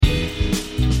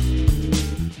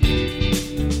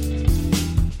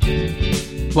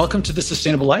Welcome to The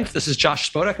Sustainable Life. This is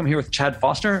Josh Spodek. I'm here with Chad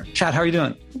Foster. Chad, how are you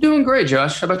doing? Doing great,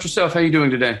 Josh. How about yourself? How are you doing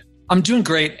today? I'm doing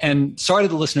great. And sorry to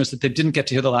the listeners that they didn't get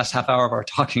to hear the last half hour of our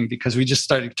talking, because we just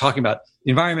started talking about the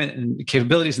environment and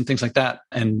capabilities and things like that,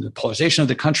 and the polarization of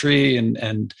the country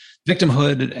and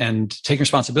victimhood and taking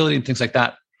responsibility and things like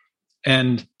that.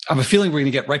 And I have a feeling we're going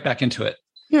to get right back into it.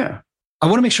 Yeah. I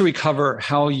want to make sure we cover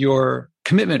how your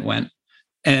commitment went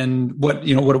and what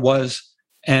it was,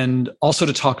 and also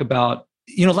to talk about,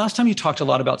 last time you talked a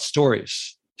lot about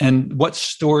stories, and what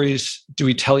stories do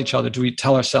we tell each other? Do we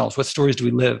tell ourselves? What stories do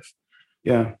we live?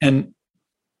 Yeah. And,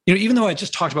 even though I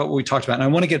just talked about what we talked about, and I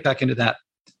want to get back into that,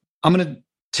 I'm going to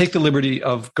take the liberty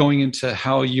of going into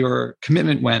how your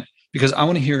commitment went, because I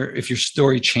want to hear if your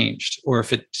story changed or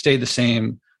if it stayed the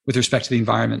same with respect to the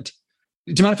environment.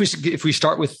 Do you mind if we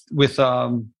start with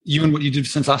you and what you did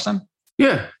since last time?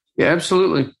 Yeah,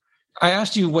 absolutely. I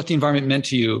asked you what the environment meant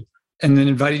to you, and then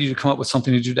invited you to come up with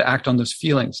something to do to act on those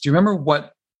feelings. Do you remember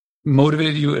what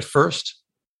motivated you at first?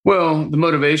 Well, the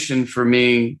motivation for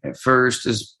me at first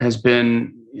has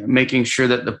been making sure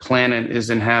that the planet is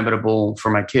inhabitable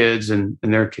for my kids and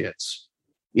their kids.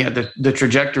 Yeah, the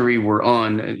trajectory we're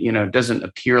on, doesn't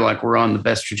appear like we're on the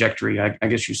best trajectory. I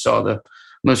guess you saw the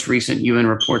most recent UN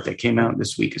report that came out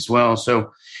this week as well.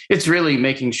 So it's really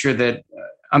making sure that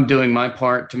I'm doing my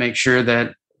part to make sure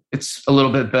that it's a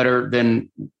little bit better than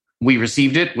we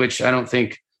received it, which I don't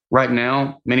think right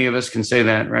now many of us can say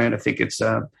that, right? I think it's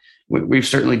we've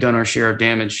certainly done our share of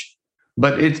damage,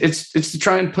 but it's to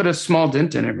try and put a small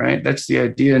dent in it, right? That's the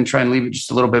idea, and try and leave it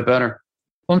just a little bit better.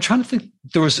 Well, I'm trying to think.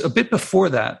 There was a bit before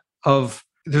that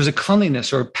there's a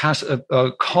cleanliness or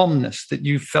a calmness that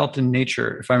you felt in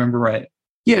nature, if I remember right.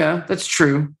 Yeah, that's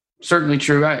true. Certainly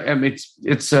true. I mean,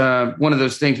 it's one of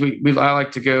those things. I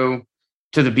like to go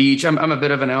to the beach. I'm a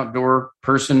bit of an outdoor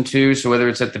person too. So whether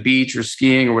it's at the beach or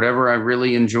skiing or whatever, I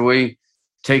really enjoy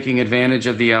taking advantage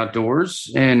of the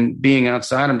outdoors and being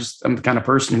outside. I'm the kind of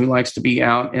person who likes to be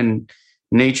out in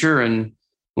nature, and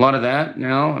a lot of that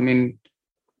now. I mean,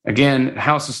 again,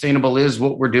 how sustainable is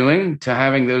what we're doing to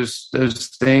having those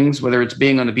things, whether it's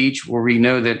being on the beach where we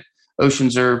know that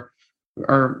oceans are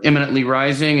imminently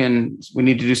rising and we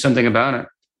need to do something about it.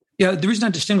 Yeah. The reason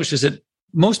I distinguish is that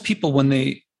most people, when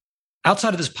they,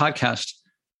 outside of this podcast,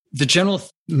 the general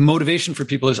motivation for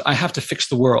people is, I have to fix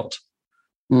the world.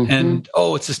 Mm-hmm. And,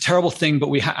 it's this terrible thing, but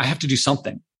I have to do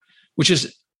something, which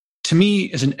is, to me,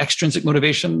 is an extrinsic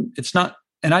motivation. It's not,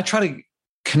 and I try to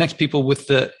connect people with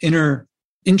the inner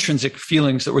intrinsic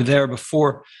feelings that were there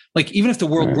before. Like, even if the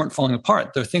world weren't falling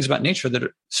apart, there are things about nature that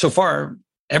so far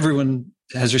everyone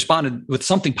has responded with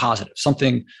something positive,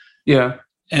 something. Yeah.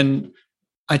 And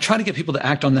I try to get people to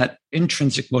act on that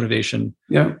intrinsic motivation.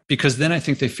 Yeah. Because then I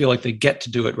think they feel like they get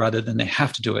to do it rather than they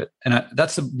have to do it. And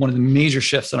that's one of the major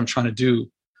shifts that I'm trying to do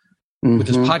with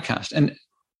this podcast. And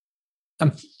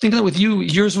I'm thinking that with you,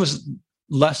 yours was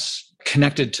less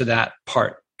connected to that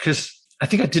part, because I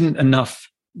think I didn't enough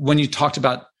when you talked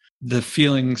about the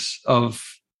feelings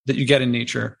that you get in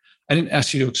nature. I didn't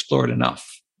ask you to explore it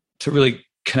enough to really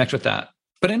connect with that.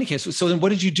 But in any case, so then what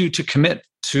did you do to commit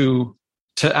to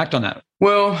act on that?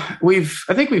 Well,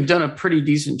 I think we've done a pretty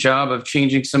decent job of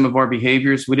changing some of our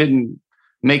behaviors. We didn't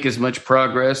make as much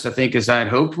progress, I think, as I'd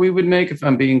hoped we would make, if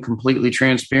I'm being completely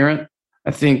transparent. I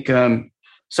think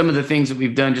some of the things that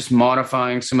we've done, just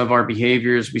modifying some of our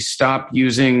behaviors, we stopped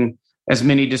using as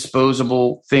many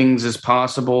disposable things as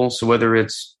possible. So whether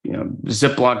it's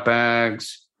Ziploc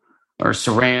bags or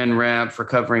saran wrap for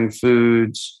covering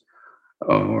foods,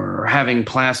 or having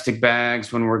plastic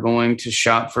bags when we're going to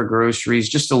shop for groceries,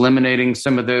 just eliminating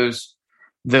some of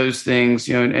those things,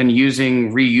 and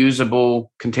using reusable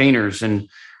containers, and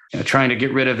trying to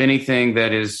get rid of anything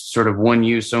that is sort of one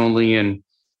use only, and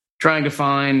trying to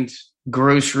find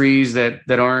groceries that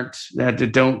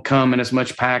don't come in as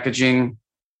much packaging.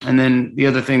 And then the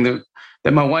other thing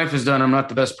that my wife has done, I'm not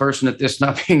the best person at this,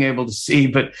 not being able to see,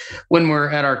 but when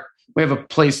we have a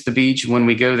place at the beach. When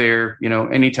we go there,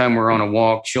 anytime we're on a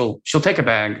walk, she'll take a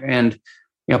bag and,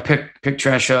 pick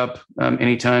trash up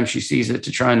anytime she sees it,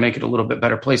 to try and make it a little bit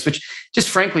better place, which just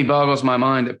frankly boggles my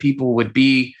mind that people would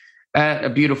be at a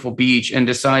beautiful beach and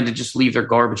decide to just leave their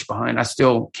garbage behind. I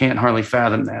still can't hardly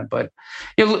fathom that, but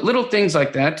little things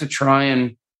like that to try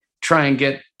and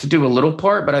get to do a little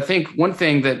part. But I think one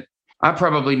thing that I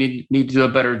probably need to do a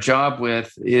better job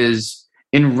with is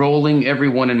enrolling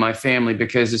everyone in my family,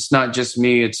 because it's not just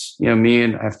me. It's, me,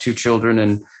 and I have 2 children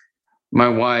and my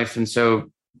wife. And so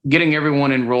getting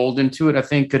everyone enrolled into it, I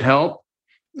think, could help.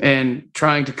 And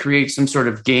trying to create some sort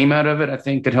of game out of it, I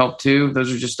think, could help too.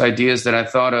 Those are just ideas that I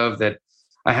thought of that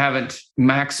I haven't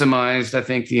maximized, I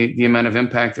think, the amount of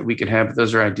impact that we could have. But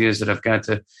those are ideas that I've got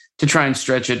to try and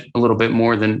stretch it a little bit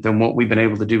more than what we've been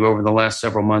able to do over the last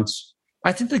several months.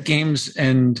 I think the games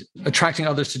and attracting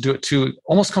others to do it too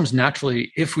almost comes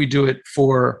naturally if we do it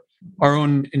for our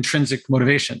own intrinsic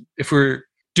motivation. If we're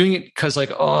doing it because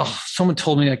like, oh, someone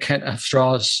told me I can't have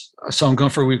straws, so I'm going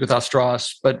for a week without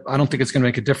straws, but I don't think it's going to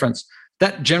make a difference.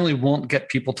 That generally won't get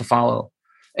people to follow.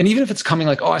 And even if it's coming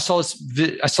like, oh, I saw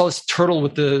this turtle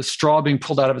with the straw being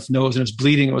pulled out of its nose and it's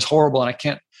bleeding, it was horrible,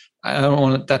 and I don't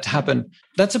want that to happen.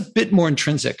 That's a bit more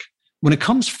intrinsic. When it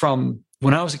comes from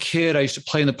when I was a kid, I used to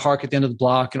play in the park at the end of the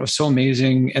block and it was so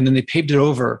amazing. And then they paved it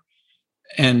over.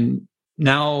 And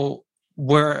now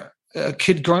where a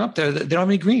kid growing up there, they don't have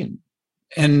any green.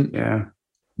 And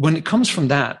when it comes from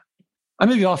that, I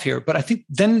may be off here, but I think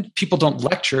then people don't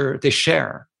lecture, they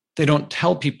share. They don't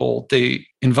tell people, they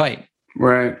invite.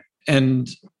 Right. And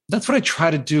that's what I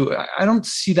try to do. I don't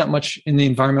see that much in the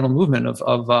environmental movement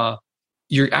of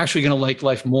you're actually going to like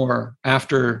life more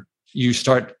after you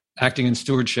start acting in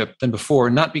stewardship than before,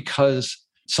 not because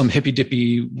some hippy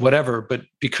dippy whatever, but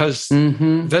because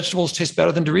vegetables taste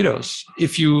better than Doritos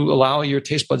if you allow your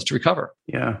taste buds to recover.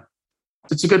 Yeah.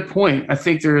 It's a good point. I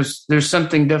think there's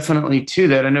something definitely to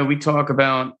that. I know we talk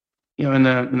about, in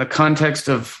the context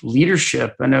of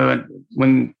leadership. I know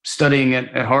when studying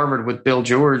at Harvard with Bill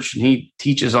George, and he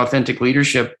teaches authentic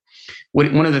leadership,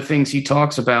 one of the things he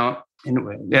talks about,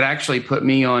 and it actually put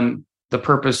me on the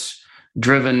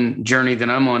purpose-driven journey that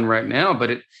I'm on right now, but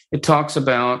it talks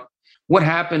about what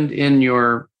happened in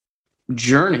your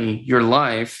journey, your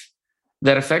life,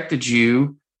 that affected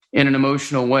you in an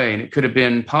emotional way. And it could have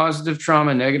been positive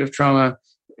trauma, negative trauma,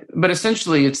 but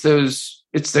essentially it's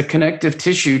the connective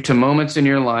tissue to moments in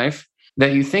your life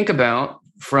that you think about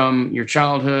from your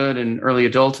childhood and early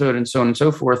adulthood and so on and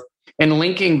so forth, and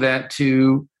linking that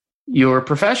to your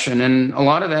profession. And a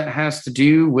lot of that has to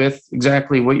do with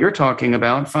exactly what you're talking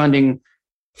about, finding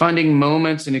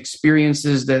moments and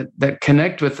experiences that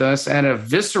connect with us at a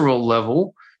visceral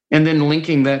level, and then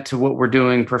linking that to what we're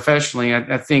doing professionally.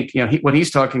 I think what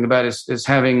he's talking about is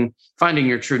finding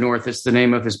your true north. It's the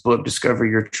name of his book, Discover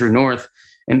Your True North,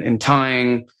 and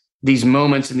tying these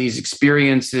moments and these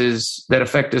experiences that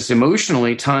affect us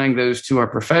emotionally, tying those to our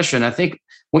profession. I think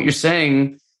what you're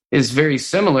saying is very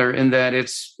similar in that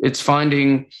it's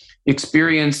finding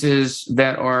experiences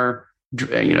that are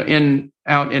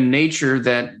out in nature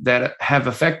that have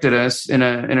affected us in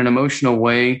an emotional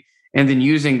way, and then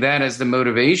using that as the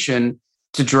motivation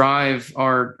to drive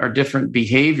our different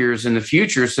behaviors in the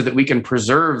future so that we can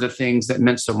preserve the things that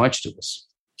meant so much to us.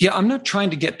 Yeah, I'm not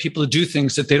trying to get people to do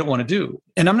things that they don't want to do.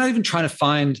 And I'm not even trying to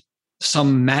find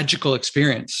some magical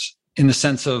experience in the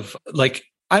sense of like,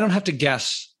 I don't have to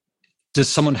guess, does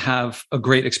someone have a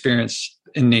great experience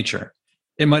in nature?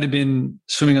 It might have been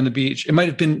swimming on the beach. It might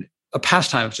have been a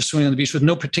pastime of just swimming on the beach with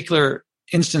no particular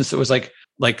instance that was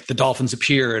like the dolphins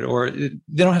appeared, or they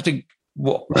don't have to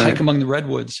hike among the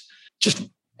redwoods. Just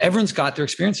everyone's got their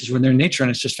experiences when they're in nature, and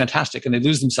it's just fantastic, and they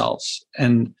lose themselves.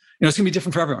 And it's going to be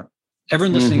different for everyone.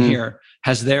 Everyone listening here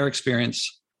has their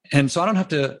experience. And so I don't have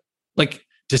to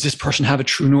does this person have a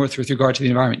true north with regard to the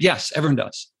environment? Yes, everyone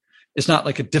does. It's not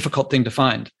like a difficult thing to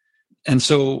find. And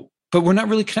so, but we're not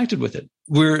really connected with it.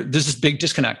 There's this big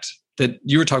disconnect that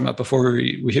you were talking about before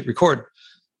we hit record,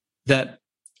 that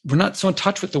we're not so in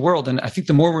touch with the world. And I think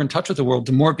the more we're in touch with the world,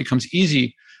 the more it becomes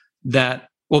easy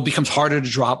it becomes harder to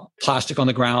drop plastic on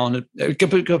the ground. It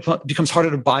becomes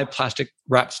harder to buy plastic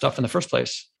wrapped stuff in the first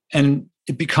place. And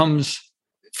it becomes,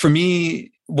 for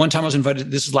me, one time I was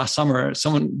invited, this was last summer,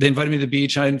 they invited me to the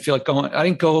beach and I didn't feel like going. I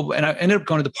didn't go, and I ended up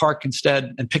going to the park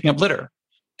instead and picking up litter.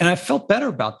 And I felt better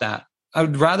about that.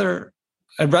 I'd rather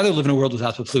live in a world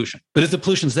without the pollution. But if the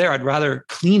pollution's there, I'd rather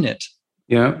clean it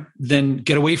than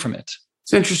get away from it.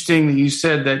 It's interesting that you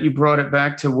said that. You brought it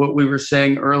back to what we were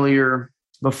saying earlier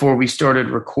before we started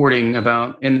recording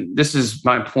about, and this is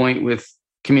my point with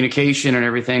communication and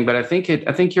everything, but I think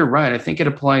you're right. I think it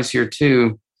applies here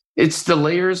too. It's the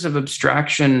layers of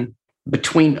abstraction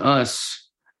between us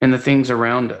and the things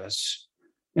around us.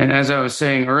 And as I was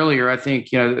saying earlier, I think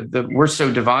we're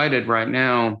so divided right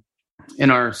now in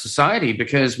our society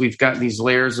because we've got these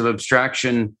layers of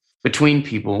abstraction between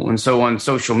people. And so on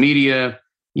social media,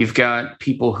 you've got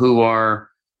people who are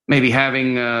maybe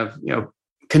having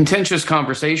contentious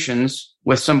conversations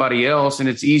with somebody else, and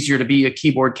it's easier to be a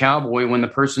keyboard cowboy when the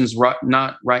person's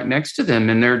not right next to them.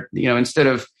 And they're, instead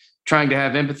of trying to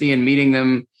have empathy and meeting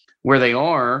them where they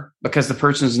are, because the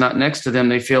person's not next to them,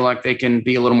 they feel like they can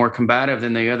be a little more combative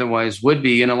than they otherwise would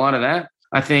be. And a lot of that,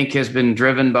 I think, has been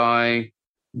driven by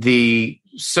the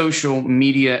social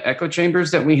media echo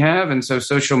chambers that we have. And so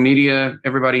social media,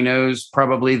 everybody knows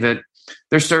probably that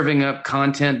they're serving up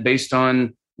content based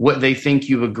on what they think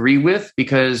you agree with,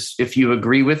 because if you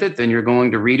agree with it, then you're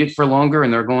going to read it for longer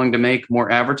and they're going to make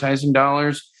more advertising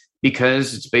dollars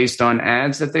because it's based on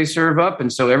ads that they serve up.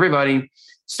 And so everybody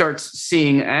starts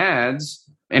seeing ads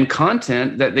and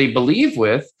content that they believe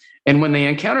with. And when they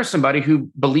encounter somebody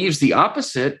who believes the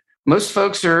opposite, most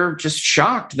folks are just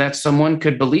shocked that someone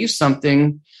could believe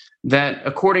something that,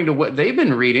 according to what they've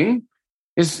been reading,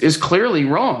 is clearly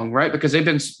wrong, right? Because they've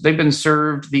been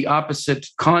served the opposite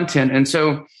content. And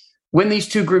so when these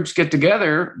two groups get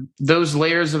together, those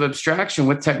layers of abstraction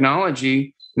with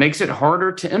technology makes it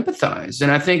harder to empathize.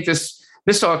 And I think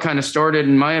this all kind of started,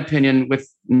 in my opinion,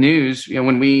 with news.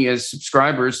 When we as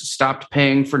subscribers stopped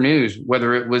paying for news,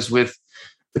 whether it was with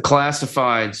the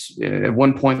classifieds. At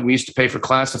one point, we used to pay for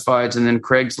classifieds, and then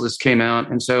Craigslist came out.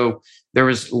 And so there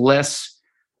was less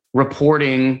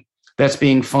reporting that's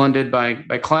being funded by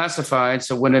classifieds.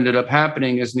 So what ended up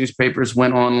happening is newspapers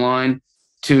went online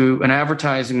to an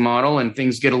advertising model, and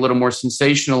things get a little more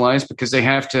sensationalized because they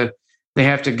have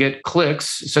to get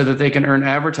clicks so that they can earn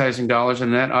advertising dollars.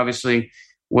 And that obviously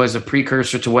was a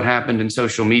precursor to what happened in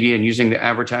social media and using the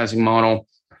advertising model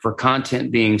for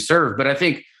content being served. But I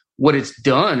think what it's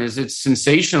done is it's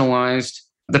sensationalized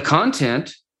the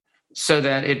content so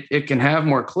that it can have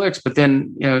more clicks. But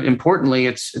then, importantly,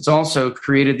 it's also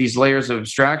created these layers of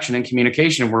abstraction and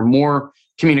communication where more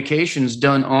communication's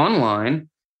done online.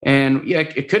 And yeah,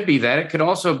 it could be that. It could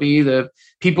also be the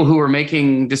people who are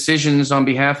making decisions on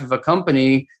behalf of a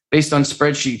company based on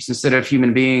spreadsheets instead of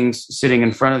human beings sitting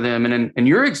in front of them. And in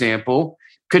your example,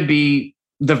 could be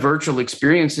the virtual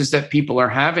experiences that people are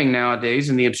having nowadays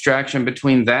and the abstraction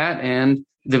between that and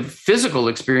the physical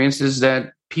experiences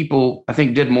that people, I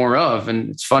think, did more of. And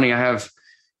it's funny, I have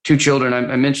two children.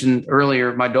 I mentioned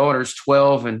earlier, my daughter's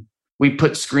 12 and we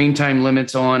put screen time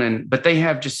limits on, but they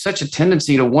have just such a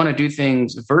tendency to want to do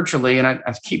things virtually. And I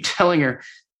keep telling her,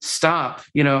 stop.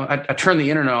 I turn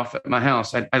the internet off at my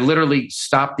house. I literally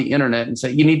stop the internet and say,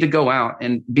 you need to go out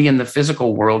and be in the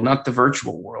physical world, not the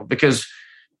virtual world. Because,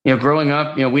 growing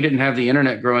up, we didn't have the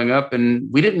internet growing up, and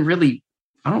we didn't really,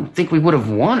 I don't think we would have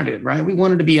wanted it, right? We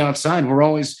wanted to be outside. We're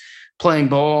always playing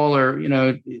ball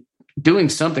or, doing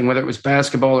something, whether it was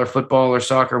basketball or football or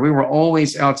soccer. We were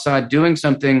always outside doing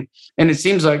something. And it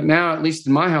seems like now, at least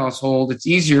in my household, it's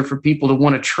easier for people to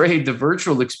want to trade the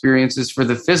virtual experiences for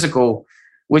the physical,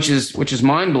 which is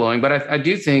mind-blowing. But I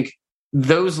do think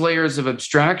those layers of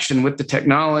abstraction with the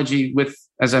technology, with,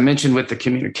 as I mentioned, with the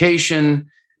communication,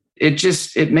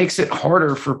 it makes it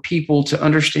harder for people to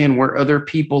understand where other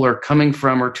people are coming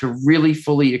from, or to really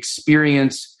fully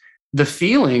experience the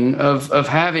feeling of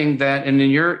having that. And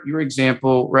in your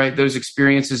example, right, those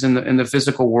experiences in the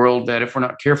physical world that, if we're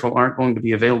not careful, aren't going to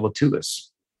be available to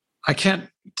us. I can't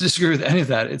disagree with any of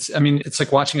that. It's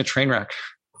like watching a train wreck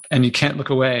and you can't look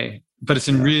away, but it's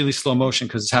in really slow motion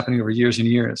because it's happening over years and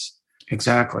years.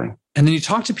 Exactly. And then you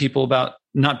talk to people about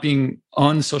not being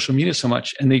on social media so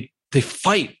much, and they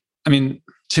fight.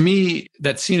 To me,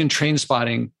 that scene in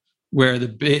Trainspotting where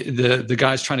the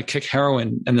guy's trying to kick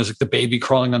heroin and there's like the baby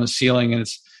crawling on the ceiling, and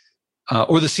it's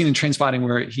or the scene in Trainspotting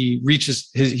where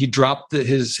he dropped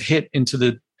his hit into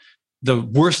the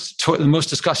worst, the most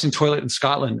disgusting toilet in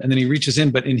Scotland, and then he reaches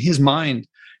in, but in his mind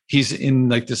he's in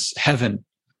like this heaven.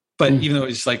 But even though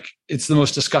it's like it's the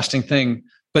most disgusting thing,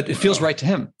 but it feels right to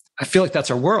him. I feel like that's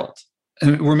our world,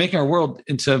 and we're making our world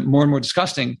into more and more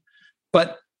disgusting.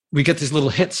 But we get these little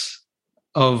hits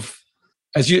of,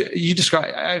 as you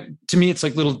describe, to me, it's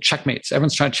like little checkmates.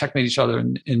 Everyone's trying to checkmate each other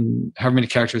in however many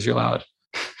characters you're allowed.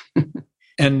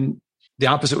 And the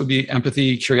opposite would be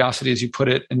empathy, curiosity, as you put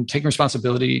it, and taking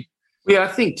responsibility. Yeah, I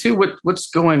think too, what's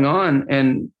going on,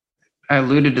 and I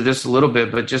alluded to this a little bit,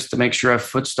 but just to make sure I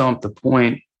foot stomped the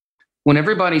point, when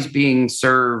everybody's being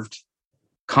served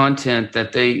content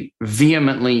that they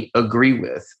vehemently agree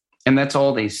with, and that's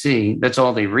all they see, that's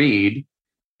all they read,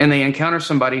 and they encounter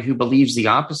somebody who believes the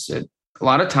opposite, a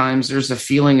lot of times there's a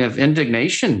feeling of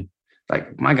indignation.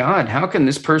 Like, my God, how can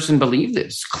this person believe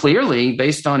this? Clearly,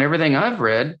 based on everything I've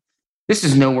read, this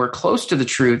is nowhere close to the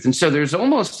truth. And so there's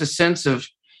almost a sense of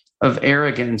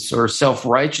arrogance or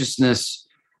self-righteousness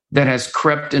that has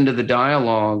crept into the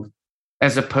dialogue,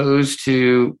 as opposed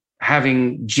to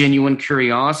having genuine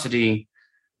curiosity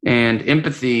and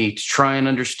empathy to try and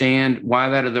understand why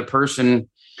that other person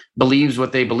believes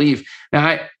what they believe.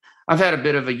 Now, I've had a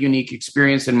bit of a unique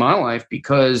experience in my life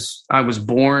because I was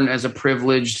born as a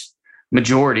privileged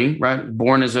majority, right?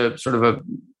 Born as a sort of a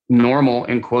normal,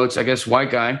 in quotes, I guess,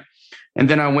 white guy. And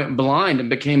then I went blind and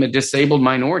became a disabled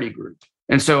minority group.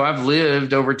 And so I've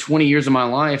lived over 20 years of my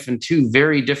life in two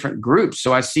very different groups.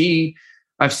 So I've seen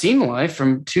life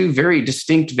from two very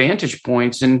distinct vantage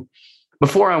points. And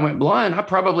before I went blind, I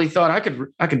probably thought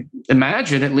I could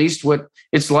imagine at least what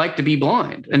it's like to be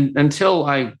blind, and until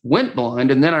I went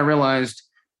blind. And then I realized,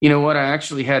 you know what, I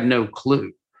actually had no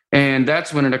clue. And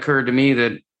that's when it occurred to me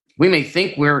that we may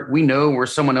think we know where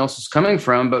someone else is coming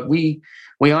from, but we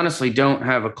honestly don't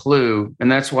have a clue.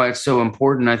 And that's why it's so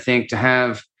important, I think, to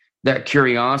have that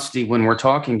curiosity when we're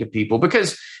talking to people,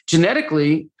 because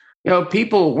genetically,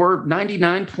 people were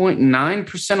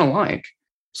 99.9% alike.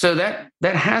 So that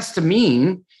has to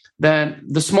mean that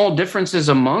the small differences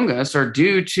among us are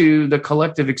due to the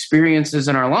collective experiences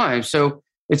in our lives. So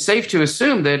it's safe to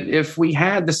assume that if we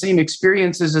had the same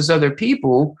experiences as other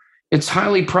people, it's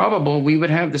highly probable we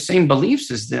would have the same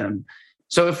beliefs as them.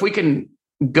 So if we can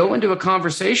go into a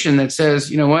conversation that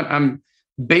says, you know what, I'm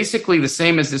basically the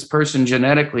same as this person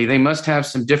genetically, they must have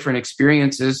some different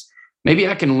experiences. Maybe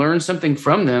I can learn something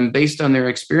from them based on their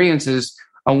experiences.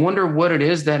 I wonder what it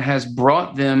is that has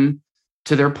brought them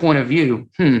to their point of view.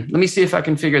 Let me see if I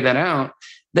can figure that out.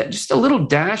 That just a little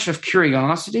dash of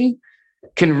curiosity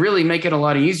can really make it a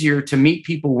lot easier to meet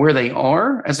people where they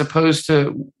are, as opposed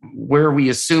to where we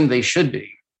assume they should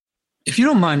be. If you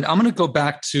don't mind, I'm going to go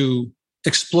back to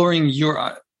exploring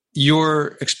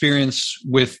your experience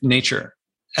with nature.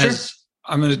 Sure. As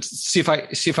I'm going to see if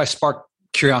I spark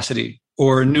curiosity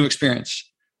or a new experience.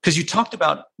 Because you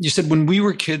said when we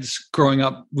were kids growing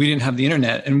up, we didn't have the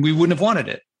internet and we wouldn't have wanted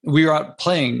it. We were out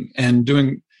playing and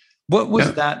doing, what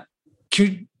was that? Can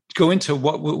you go into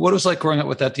what it was like growing up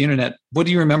without the internet? What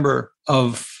do you remember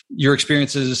of your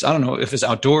experiences? I don't know if it's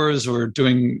outdoors or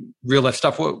doing real life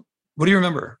stuff. What do you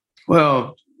remember?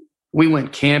 Well, we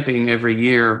went camping every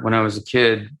year when I was a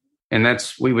kid, and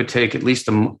we would take at least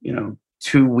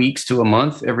 2 weeks to a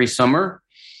month every summer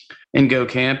and go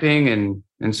camping.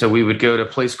 And so we would go to a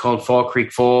place called Fall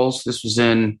Creek Falls. This was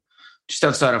just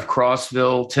outside of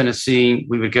Crossville, Tennessee.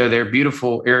 We would go there,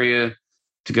 beautiful area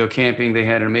to go camping. They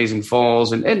had an amazing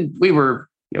falls, and we were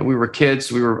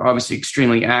kids. We were obviously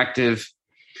extremely active.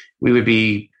 We would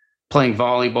be playing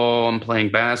volleyball and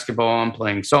playing basketball and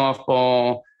playing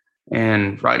softball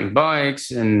and riding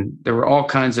bikes. And there were all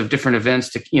kinds of different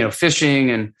events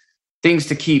fishing and things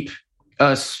to keep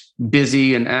us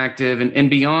busy and active. And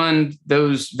beyond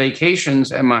those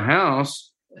vacations at my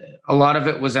house, a lot of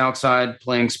it was outside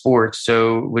playing sports.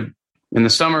 So in the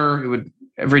summer,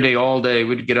 every day, all day,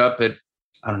 we'd get up at,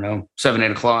 7,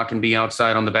 8 o'clock and be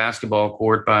outside on the basketball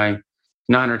court by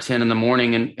 9 or 10 in the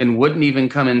morning, and wouldn't even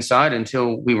come inside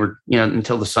until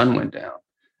until the sun went down.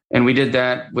 And we did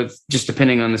that with, just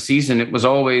depending on the season,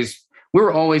 we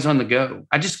were always on the go.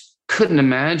 I just couldn't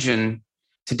imagine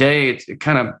today.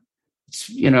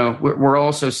 We're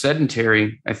all so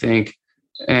sedentary, I think.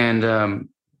 And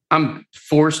I'm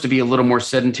forced to be a little more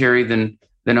sedentary than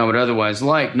I would otherwise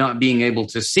like, not being able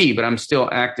to see, but I'm still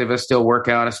active. I still work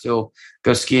out. I still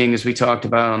go skiing, as we talked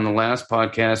about on the last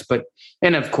podcast.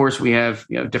 And of course we have,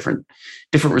 different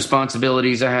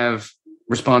responsibilities. I have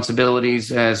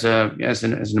responsibilities as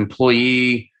an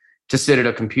employee to sit at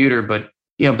a computer. But,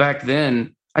 back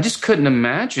then I just couldn't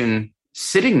imagine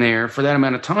sitting there for that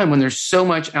amount of time when there's so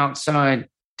much outside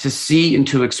to see and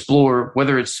to explore,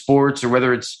 whether it's sports or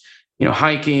whether it's,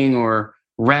 hiking or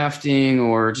rafting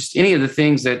or just any of the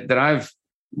things that I've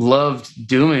loved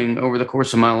doing over the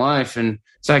course of my life. And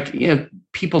it's like,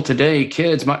 people today,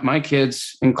 kids, my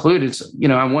kids included,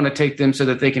 I want to take them so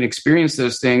that they can experience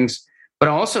those things, but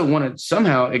I also want to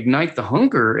somehow ignite the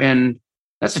hunger. And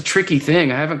that's a tricky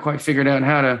thing. I haven't quite figured out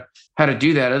how to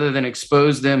do that other than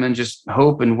expose them and just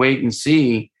hope and wait and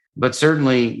see. But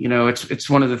certainly, it's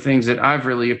one of the things that I've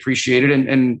really appreciated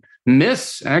and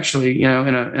miss, actually,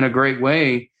 in a great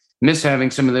way, miss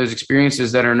having some of those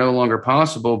experiences that are no longer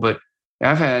possible. But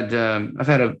I've had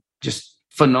a just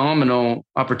phenomenal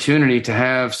opportunity to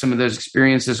have some of those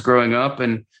experiences growing up,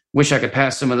 and wish I could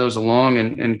pass some of those along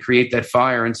and create that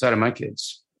fire inside of my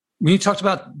kids. When you talked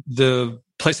about the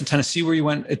place in Tennessee where you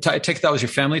went, I take it that was your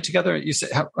family together. You said,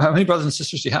 how many brothers and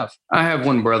sisters do you have? I have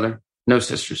one brother, no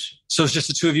sisters. So it's just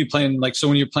the two of you playing, so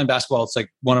when you're playing basketball, it's like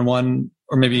one-on-one,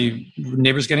 or maybe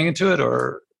neighbors getting into it,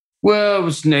 or? Well, it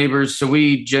was neighbors. So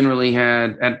we generally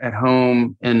had at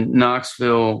home in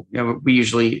Knoxville, we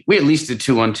at least did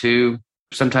 2-on-2,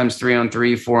 sometimes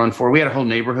 3-on-3, 4-on-4. We had a whole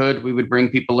neighborhood. We would bring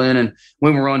people in. And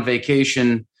when we're on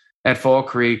vacation at Fall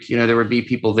Creek, there would be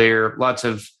people there, lots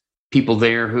of people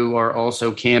there who are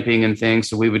also camping and things.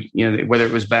 So we would, whether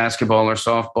it was basketball or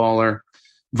softball or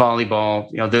volleyball,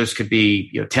 those could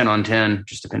be 10-on-10,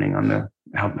 just depending on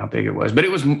how big it was. But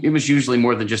it was usually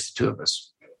more than just the two of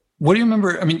us. What do you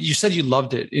remember? I mean, you said you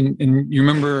loved it, and you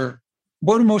remember,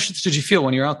 what emotions did you feel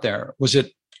when you're out there? Was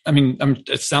it,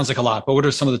 it sounds like a lot, but what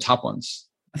are some of the top ones?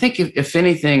 I think if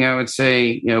anything, I would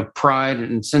say, pride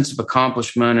and sense of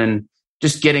accomplishment and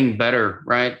just getting better,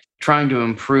 right? Trying to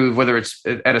improve, whether it's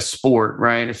at a sport,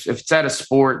 right? If it's at a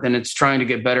sport, then it's trying to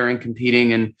get better and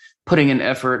competing and putting in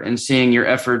effort and seeing your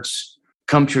efforts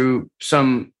come to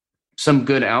some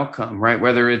good outcome, right?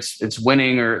 Whether it's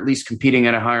winning or at least competing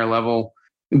at a higher level.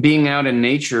 Being out in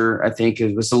nature, I think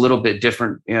it was a little bit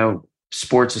different,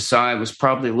 sports aside, was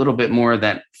probably a little bit more of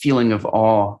that feeling of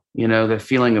awe, the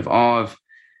feeling of awe of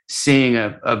seeing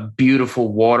a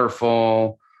beautiful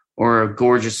waterfall or a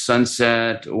gorgeous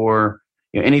sunset or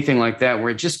anything like that,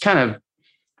 where it just kind of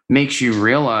makes you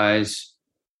realize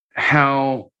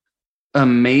how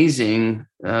amazing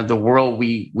the world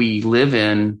we live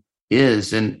in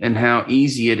is, and how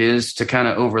easy it is to kind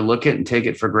of overlook it and take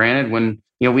it for granted when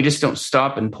we just don't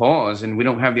stop and pause, and we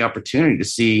don't have the opportunity to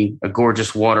see a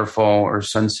gorgeous waterfall or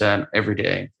sunset every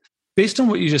day. Based on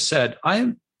what you just said,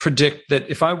 I predict that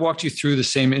if I walked you through the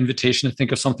same invitation to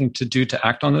think of something to do to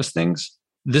act on those things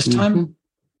this time,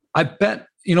 I bet,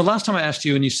 last time I asked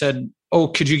you and you said, oh,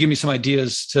 could you give me some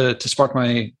ideas to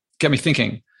get me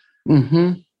thinking?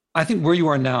 I think where you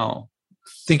are now,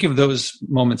 think of those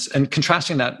moments and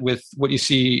contrasting that with what you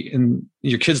see in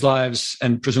your kids' lives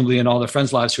and presumably in all their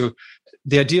friends' lives, who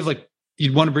the idea of like,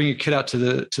 you'd want to bring your kid out to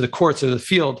the courts or the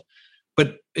field.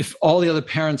 But if all the other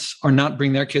parents are not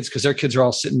bringing their kids because their kids are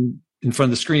all sitting in front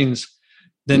of the screens,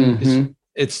 then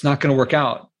it's not going to work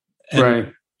out. And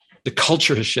right. The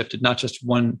culture has shifted, not just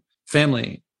one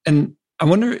family. And I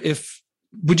wonder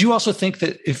would you also think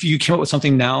that if you came up with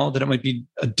something now, that it might be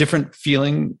a different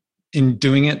feeling in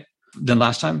doing it than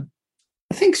last time?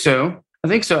 I think so.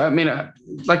 I mean,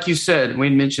 like you said, we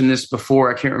mentioned this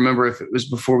before. I can't remember if it was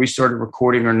before we started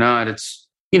recording or not. It's,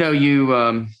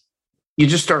 you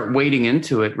just start wading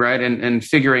into it, right? And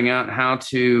figuring out how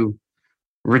to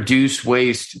reduce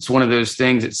waste. It's one of those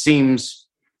things. It seems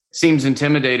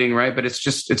intimidating, right? But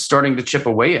it's starting to chip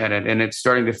away at it, and it's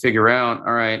starting to figure out,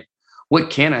 all right,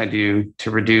 what can I do to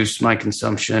reduce my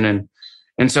consumption?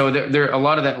 And so there a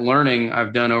lot of that learning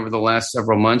I've done over the last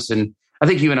several months. And I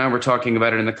think you and I were talking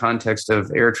about it in the context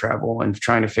of air travel and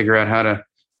trying to figure out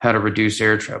how to reduce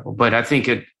air travel. But I think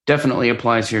it definitely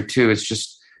applies here too. It's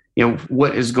just,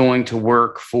 what is going to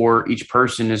work for each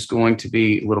person is going to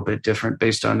be a little bit different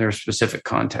based on their specific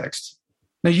context.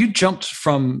 Now, you jumped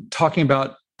from talking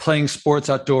about playing sports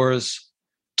outdoors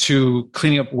to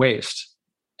cleaning up waste.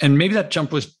 And maybe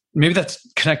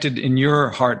that's connected in your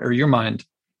heart or your mind.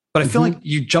 But I feel like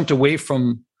you jumped away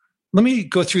from, let me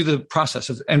go through the process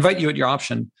of invite you at your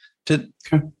option to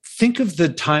think of the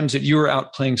times that you were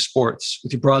out playing sports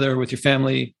with your brother, with your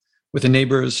family, with the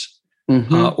neighbors,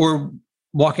 or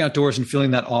walking outdoors and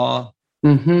feeling that awe.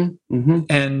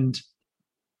 And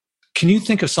can you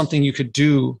think of something you could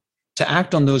do to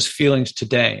act on those feelings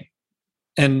today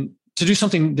and to do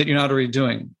something that you're not already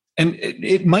doing? And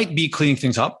it might be cleaning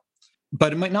things up,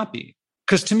 but it might not be.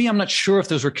 Because to me, I'm not sure if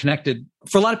those were connected.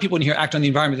 For a lot of people in here, act on the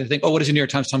environment, they think, oh, what does the New York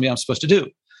Times tell me I'm supposed to do?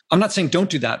 I'm not saying don't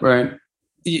do that. Right.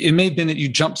 It may have been that you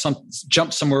jumped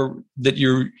somewhere that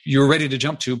you're ready to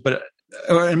jump to,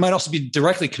 or it might also be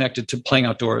directly connected to playing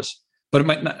outdoors. But it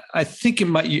might not. I think you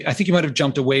might have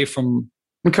jumped away from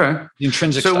the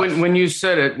intrinsic stuff. So when you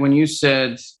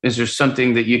said, is there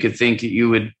something that you could think that you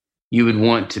would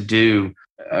want to do?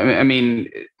 I mean,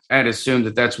 I'd assume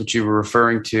that that's what you were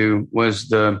referring to was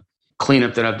the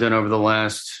cleanup that I've done over the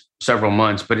last several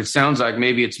months. But it sounds like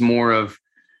maybe it's more of,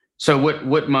 so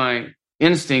what my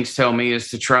instincts tell me is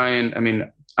to try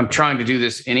and, I'm trying to do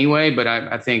this anyway, but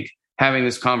I think having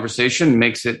this conversation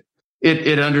makes it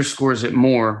underscores it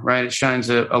more, right? It shines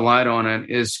a light on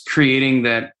it, is creating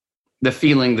the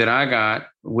feeling that I got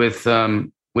with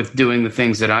doing the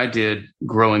things that I did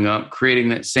growing up, creating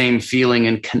that same feeling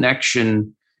and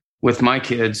connection with my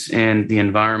kids and the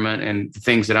environment and the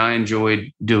things that I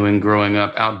enjoyed doing growing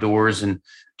up outdoors, and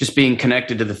just being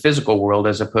connected to the physical world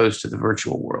as opposed to the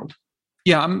virtual world.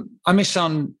 Yeah, I may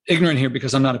sound ignorant here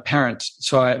because I'm not a parent,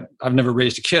 so I've never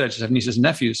raised a kid. I just have nieces and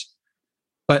nephews.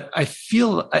 But I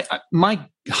feel my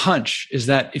hunch is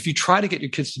that if you try to get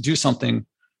your kids to do something,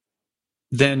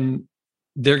 then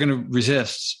they're going to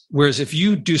resist. Whereas if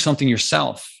you do something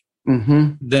yourself,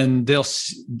 then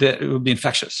it will be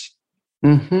infectious.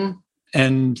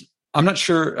 And I'm not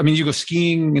sure. I mean, you go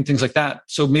skiing and things like that.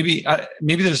 So maybe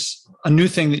there's a new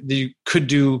thing that you could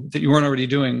do that you weren't already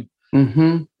doing.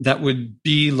 That would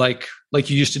be like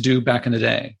you used to do back in the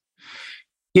day.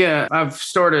 Yeah,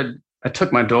 I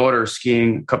took my daughter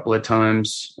skiing a couple of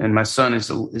times, and my son is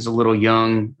a little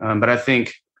young. But I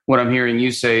think what I'm hearing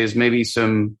you say is maybe this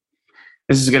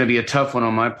is going to be a tough one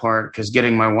on my part, because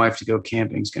getting my wife to go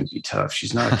camping is going to be tough.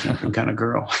 She's not a camping kind of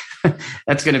girl.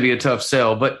 That's going to be a tough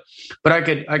sell, but I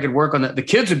could work on that. The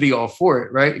kids would be all for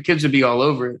it, right? The kids would be all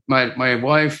over it. My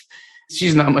wife,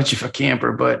 she's not much of a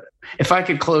camper, but if I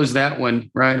could close that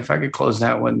one, right? If I could close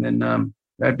that one, then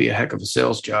that'd be a heck of a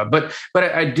sales job. But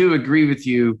I do agree with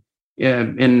you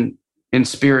in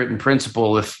spirit and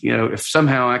principle. If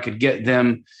somehow I could get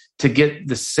them to get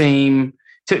the same,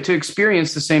 to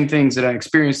experience the same things that I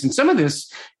experienced. And some of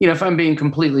this, if I'm being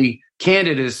completely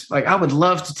candid, is like, I would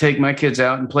love to take my kids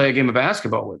out and play a game of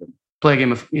basketball with them, play a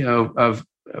game of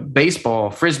baseball,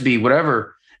 frisbee,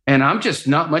 whatever. And I'm just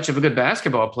not much of a good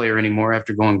basketball player anymore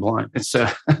after going blind. It's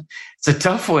a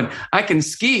tough one. I can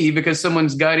ski because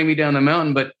someone's guiding me down the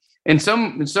mountain, but in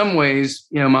some ways,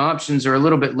 my options are a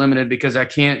little bit limited because I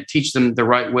can't teach them the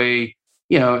right way.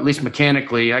 At least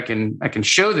mechanically, I can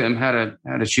show them how to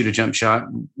shoot a jump shot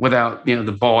without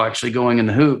the ball actually going in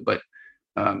the hoop. But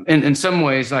in some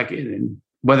ways, like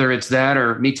whether it's that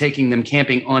or me taking them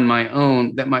camping on my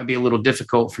own, that might be a little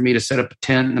difficult for me to set up a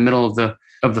tent in the middle of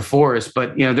the forest.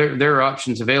 But there are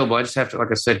options available. I just have to,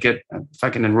 like I said, if I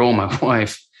can enroll my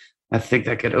wife, I think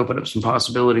that could open up some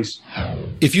possibilities.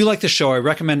 If you like the show, I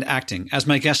recommend acting, as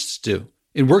my guests do.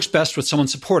 It works best with someone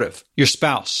supportive, your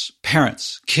spouse,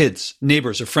 parents, kids,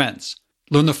 neighbors, or friends.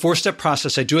 Learn the 4-step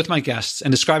process I do with my guests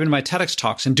and describe in my TEDx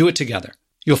talks, and do it together.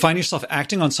 You'll find yourself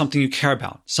acting on something you care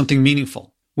about, something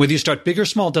meaningful. Whether you start big or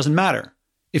small doesn't matter.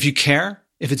 If you care,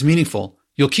 if it's meaningful,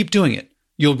 you'll keep doing it.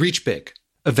 You'll reach big.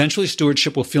 Eventually,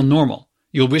 stewardship will feel normal.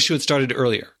 You'll wish you had started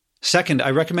earlier. Second, I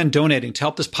recommend donating to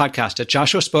help this podcast at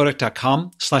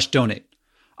joshuaspodek.com/donate.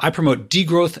 I promote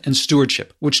degrowth and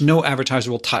stewardship, which no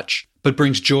advertiser will touch, but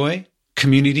brings joy,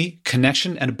 community,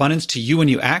 connection, and abundance to you when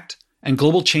you act, and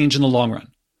global change in the long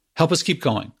run. Help us keep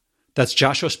going. That's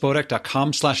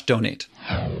joshuaspodek.com/donate.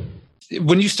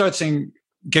 When you start saying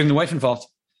getting the wife involved,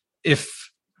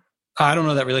 if I don't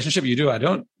know that relationship, you do, I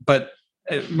don't. But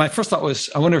my first thought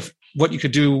was, I wonder what you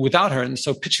could do without her. And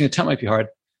so pitching a tent might be hard.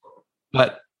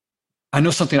 But I know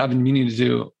something I've been meaning to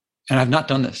do, and I've not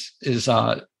done this, is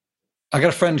I got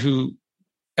a friend who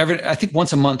I think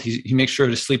once a month he makes sure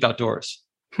to sleep outdoors.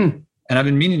 And I've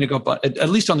been meaning to go, but at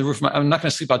least on the roof. I'm not going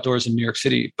to sleep outdoors in New York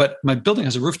City, but my building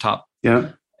has a rooftop.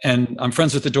 Yeah. And I'm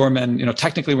friends with the doormen.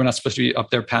 Technically we're not supposed to be up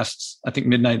there past, I think,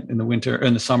 midnight in the winter or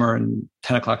in the summer, and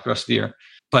 10 o'clock the rest of the year.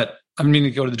 But I'm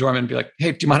meaning to go to the doorman and be like,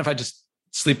 hey, do you mind if I just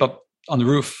sleep up on the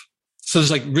roof? So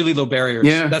there's like really low barriers.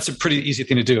 Yeah. That's a pretty easy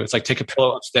thing to do. It's like take a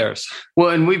pillow upstairs. Well,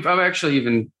 and I've actually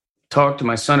even talked to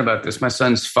my son about this. My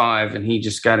son's 5 and he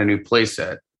just got a new play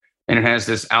set, and it has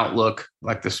this outlook,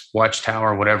 like this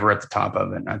watchtower or whatever at the top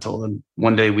of it. And I told him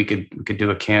one day we could do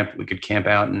a camp. We could camp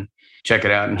out and check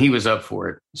it out. And he was up for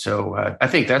it. So I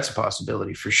think that's a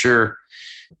possibility for sure.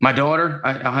 My daughter,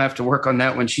 I'll have to work on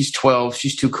that when she's 12.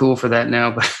 She's too cool for that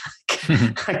now, but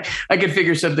I could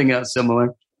figure something out similar.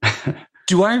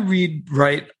 Do I read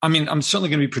right? I mean, I'm certainly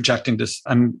going to be projecting this.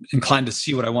 I'm inclined to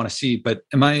see what I want to see, but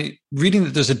am I reading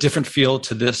that there's a different feel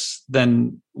to this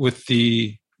than with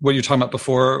what you're talking about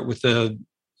before with the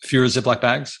fewer Ziploc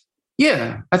bags?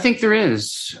 Yeah, I think there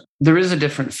is. There is a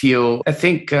different feel. I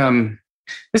think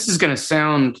this is going to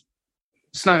sound,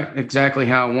 it's not exactly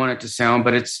how I want it to sound,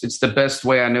 but it's the best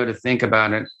way I know to think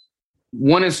about it.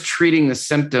 One is treating the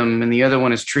symptom and the other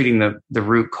one is treating the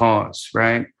root cause,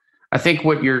 right? I think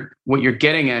what you're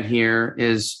getting at here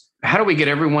is, how do we get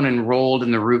everyone enrolled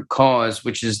in the root cause,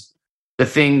 which is the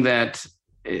thing that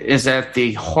is at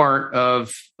the heart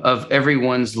of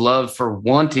everyone's love for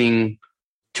wanting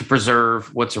to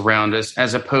preserve what's around us,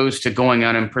 as opposed to going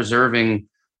out and preserving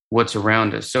what's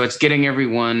around us. So it's getting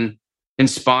everyone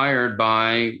inspired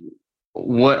by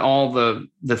what all the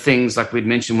things, like we'd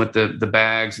mentioned with the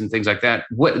bags and things like that,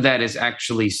 what that is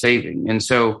actually saving. And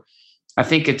so I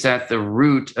think it's at the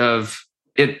root of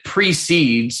it,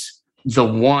 precedes the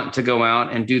want to go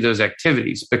out and do those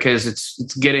activities, because it's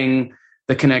getting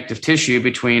the connective tissue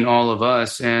between all of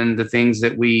us and the things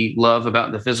that we love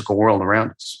about the physical world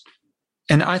around us.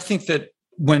 And I think that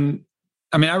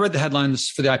I read the headlines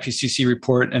for the IPCC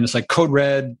report, and it's like code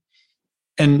red.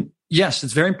 And yes,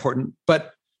 it's very important,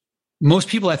 but most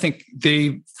people, I think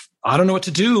I don't know what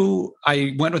to do.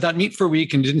 I went without meat for a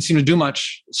week and didn't seem to do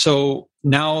much. So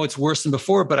now it's worse than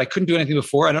before, but I couldn't do anything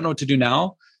before. I don't know what to do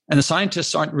now. And the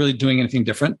scientists aren't really doing anything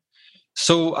different.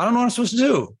 So I don't know what I'm supposed to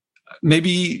do.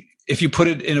 Maybe if you put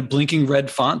it in a blinking red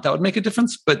font, that would make a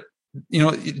difference. But,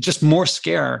 just more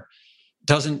scare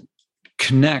doesn't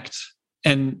connect.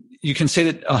 And you can say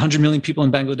that 100 million people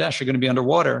in Bangladesh are going to be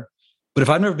underwater. But if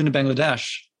I've never been to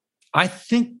Bangladesh, I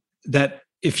think that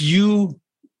if you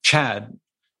Chad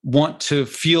want to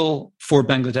feel for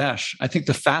Bangladesh, I think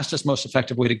the fastest, most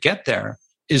effective way to get there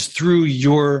is through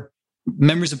your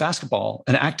memories of basketball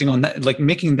and acting on that, like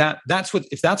making that,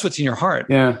 if that's what's in your heart.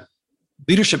 Yeah.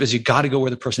 Leadership is you got to go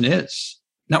where the person is,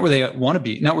 not where they want to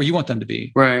be, not where you want them to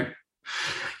be. Right.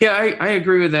 Yeah, I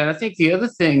agree with that. I think the other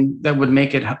thing that would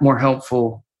make it more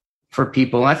helpful for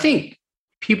people, I think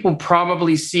people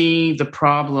probably see the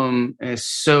problem as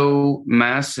so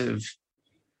massive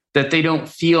that they don't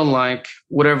feel like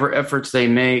whatever efforts they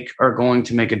make are going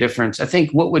to make a difference. I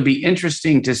think what would be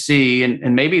interesting to see,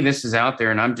 and maybe this is out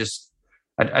there and I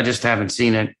just haven't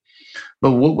seen it,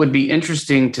 but what would be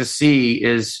interesting to see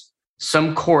is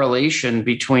some correlation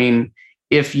between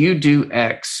if you do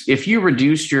X, if you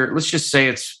reduce let's just say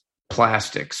it's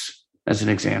plastics as an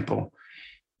example,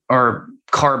 or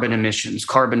carbon emissions,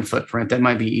 carbon footprint, that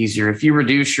might be easier. If you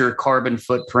reduce your carbon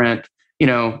footprint,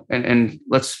 and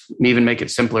let's even make it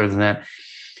simpler than that.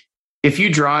 If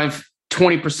you drive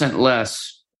 20%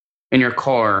 less in your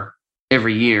car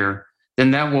every year,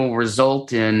 then that will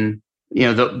result in,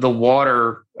 the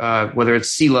water, whether it's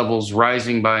sea levels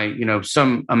rising by,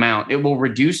 some amount, it will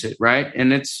reduce it, right?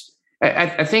 And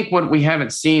I think what we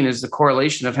haven't seen is the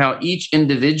correlation of how each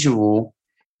individual,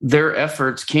 their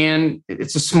efforts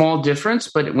it's a small difference,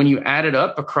 but when you add it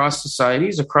up across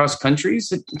societies, across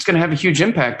countries, it's going to have a huge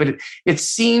impact. But it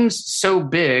seems so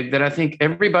big that I think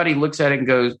everybody looks at it and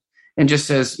goes and just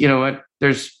says, you know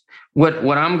what,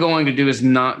 what I'm going to do is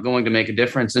not going to make a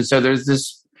difference. And so there's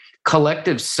this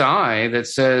collective sigh that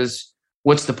says,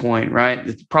 what's the point, right?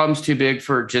 The problem's too big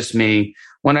for just me.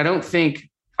 When I don't think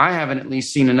I haven't at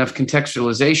least seen enough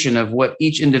contextualization of what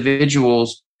each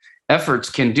individual's efforts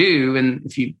can do. And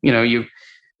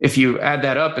if you add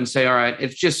that up and say, all right,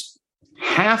 if just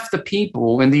half the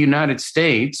people in the United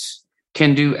States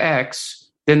can do X,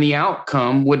 then the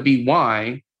outcome would be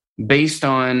Y, based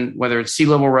on whether it's sea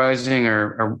level rising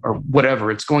or whatever.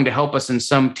 It's going to help us in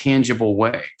some tangible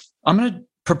way. I'm going to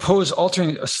propose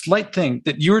altering a slight thing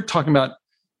that you were talking about,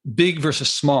 big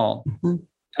versus small. Mm-hmm.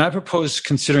 And I propose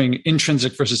considering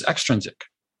intrinsic versus extrinsic.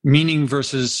 Meaning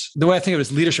versus, the way I think of it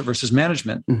is leadership versus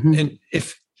management. Mm-hmm. And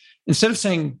if instead of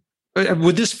saying,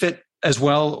 would this fit as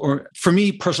well, or for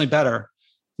me personally better,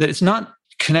 that it's not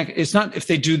if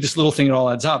they do this little thing, it all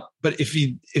adds up. But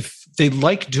if they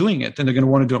like doing it, then they're going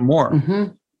to want to do it more. Mm-hmm.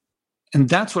 And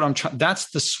that's what that's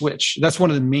the switch. That's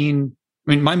one of the main,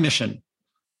 my mission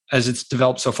as it's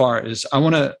developed so far is I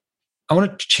want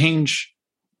to change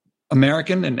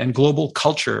American and global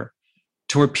culture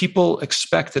to where people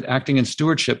expect that acting in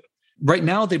stewardship, right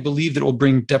now they believe that it will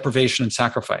bring deprivation and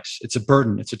sacrifice. It's a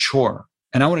burden, it's a chore.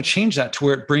 And I want to change that to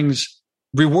where it brings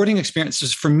rewarding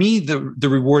experiences. For me, the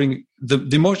rewarding,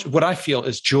 the most, what I feel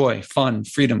is joy, fun,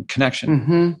 freedom,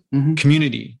 connection,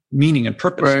 community, meaning, and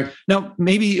purpose. Right. Now,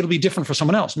 maybe it'll be different for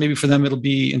someone else. Maybe for them, it'll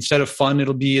be, instead of fun,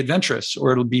 it'll be adventurous,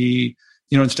 or it'll be,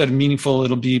 instead of meaningful,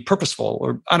 it'll be purposeful,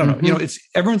 or I don't know.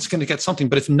 Everyone's going to get something,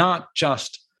 but it's not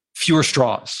just fewer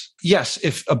straws. Yes,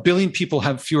 if 1 billion people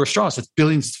have fewer straws, that's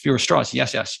billions fewer straws.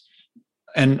 Yes.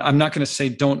 And I'm not going to say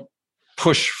don't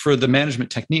push for the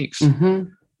management techniques. Mm-hmm.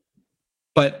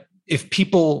 But if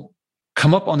people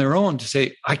come up on their own to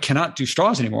say, I cannot do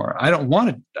straws anymore. I don't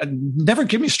want to. Never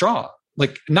give me a straw.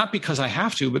 Like, not because I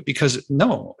have to, but because,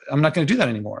 no, I'm not going to do that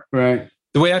anymore. Right.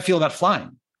 The way I feel about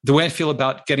flying, the way I feel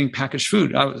about getting packaged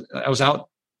food. I was out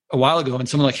a while ago and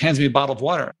someone hands me a bottle of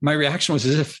water. My reaction was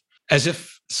as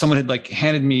if someone had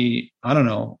handed me, I don't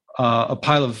know, a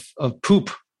pile of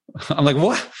poop. I'm like,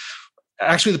 what?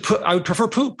 Actually, I would prefer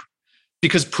poop,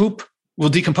 because poop will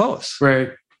decompose.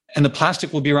 Right. And the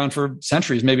plastic will be around for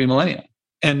centuries, maybe millennia.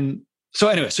 And so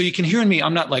anyway, so you can hear in me,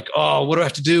 I'm not like, oh, what do I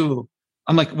have to do?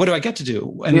 I'm like, what do I get to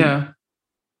do? And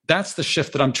that's the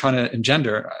shift that I'm trying to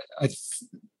engender.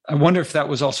 I wonder if that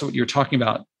was also what you were talking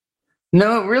about.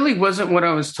 No, it really wasn't what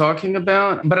I was talking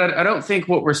about. But I don't think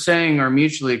what we're saying are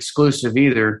mutually exclusive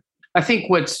either. I think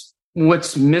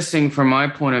what's missing from my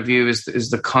point of view is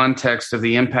the context of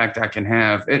the impact I can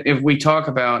have. If we talk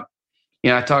about,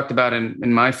 I talked about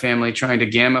in my family trying to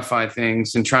gamify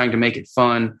things and trying to make it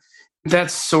fun.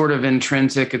 That's sort of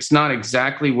intrinsic. It's not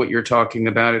exactly what you're talking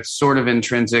about. It's sort of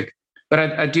intrinsic. But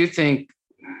I do think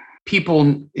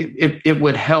people, it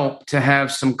would help to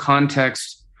have some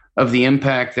context of the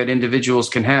impact that individuals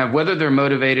can have, whether they're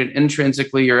motivated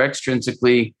intrinsically or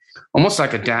extrinsically, almost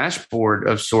like a dashboard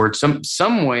of sorts,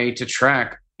 some way to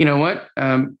track,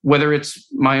 whether it's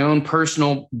my own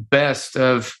personal best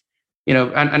of,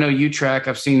 I know you track,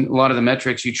 I've seen a lot of the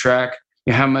metrics you track,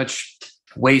 how much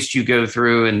waste you go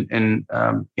through and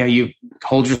you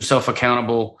hold yourself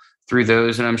accountable through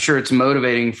those. And I'm sure it's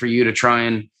motivating for you to try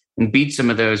and and beat some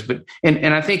of those. But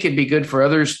and I think it'd be good for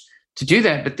others to do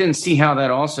that, but then see how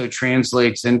that also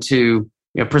translates into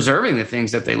preserving the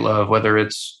things that they love, whether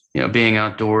it's being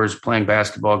outdoors, playing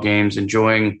basketball games,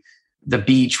 enjoying the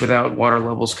beach without water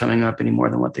levels coming up any more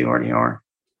than what they already are.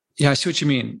 Yeah, I see what you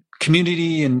mean.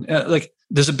 Community and like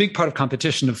there's a big part of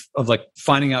competition of like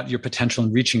finding out your potential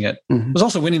and reaching it. Mm-hmm. Was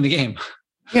also winning the game.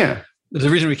 Yeah. There's a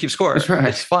reason we keep score. That's right.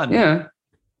 It's fun. Yeah,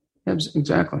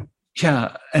 exactly.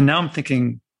 Yeah. And now I'm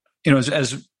thinking, as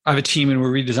I have a team and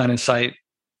we're redesigning a site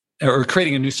or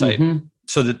creating a new site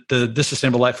so that This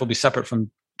Sustainable Life will be separate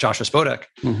from Joshua Spodek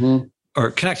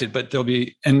or connected, but there'll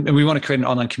be, and we want to create an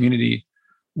online community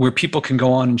where people can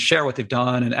go on and share what they've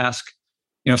done and ask,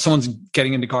 if someone's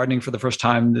getting into gardening for the first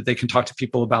time, that they can talk to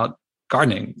people about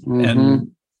gardening.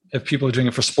 And if people are doing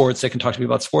it for sports, they can talk to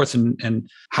people about sports and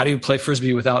how do you play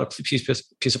Frisbee without a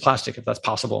piece of plastic, if that's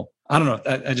possible. I don't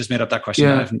know. I just made up that question.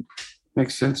 Yeah,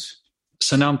 makes sense.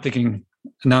 So now I'm thinking,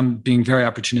 and I'm being very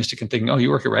opportunistic and thinking, oh, you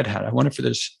work at Red Hat. I wonder if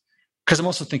there's, because I'm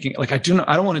also thinking like, I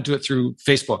don't want to do it through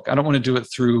Facebook. I don't want to do it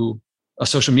through a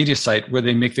social media site where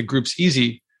they make the groups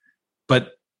easy,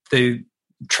 but they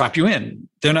trap you in.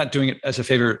 They're not doing it as a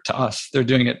favor to us. They're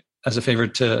doing it as a favor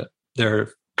to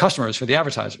their customers, for the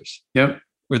advertisers. Yep.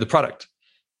 We're the product.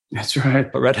 That's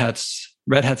right. But Red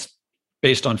Hat's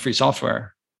based on free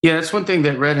software. Yeah, that's one thing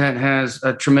that Red Hat has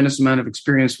a tremendous amount of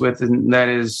experience with, and that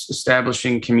is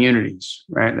establishing communities,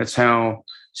 right? That's how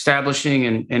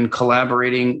establishing and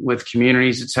collaborating with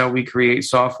communities. It's how we create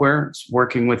software. It's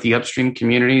working with the upstream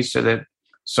communities so that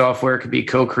software can be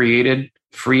co-created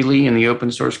freely in the open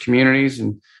source communities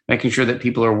and making sure that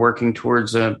people are working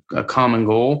towards a common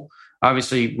goal.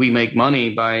 Obviously, we make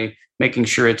money by making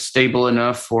sure it's stable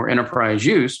enough for enterprise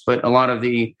use, but a lot of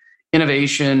the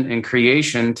innovation and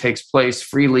creation takes place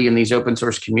freely in these open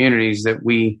source communities that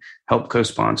we help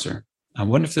co-sponsor. I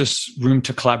wonder if there's room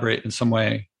to collaborate in some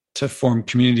way to form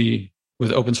community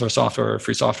with open source software or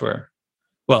free software.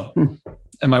 Well,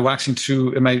 am I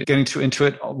getting too into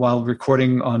it while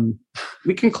recording on?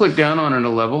 We can click down on it a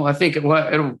level. I think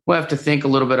we'll have to think a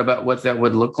little bit about what that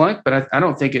would look like, but I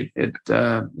don't think it's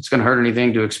going to hurt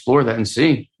anything to explore that and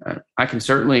see. I can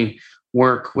certainly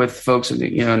work with folks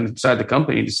inside the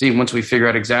company to see once we figure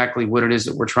out exactly what it is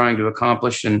that we're trying to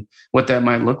accomplish and what that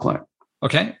might look like.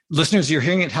 Okay. Listeners, you're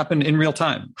hearing it happen in real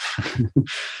time.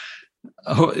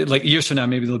 Like years from now,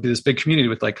 maybe there'll be this big community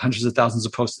with like hundreds of thousands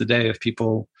of posts a day of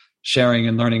people sharing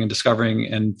and learning and discovering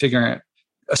and figuring out.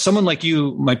 Someone like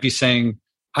you might be saying,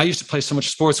 I used to play so much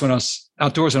sports when I was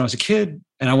outdoors when I was a kid,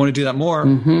 and I want to do that more.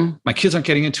 My kids aren't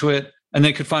getting into it. And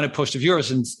they could find a post of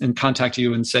yours and contact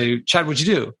you and say, Chad, what'd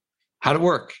you do? How'd it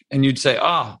work? And you'd say,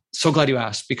 so glad you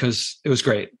asked because it was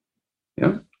great.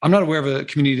 Yeah. I'm not aware of a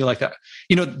community like that.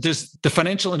 There's the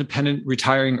financial independent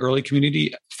retiring early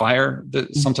community, FIRE,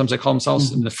 sometimes they call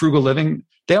themselves, and the frugal living.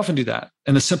 They often do that.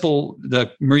 And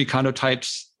the Marie Kondo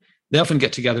types, they often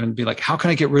get together and be like, how can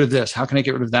I get rid of this? How can I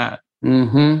get rid of that?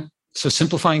 So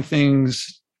simplifying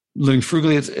things, living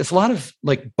frugally, it's a lot of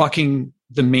like bucking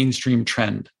the mainstream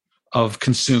trend of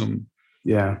consume.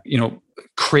 Yeah.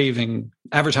 Craving,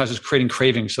 advertisers creating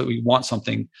craving so that we want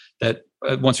something that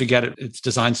once we get it, it's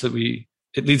designed so that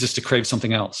it leads us to crave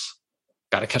something else.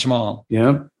 Got to catch them all.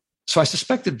 Yeah. So I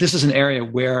suspect that this is an area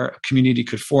where a community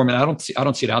could form, and I don't see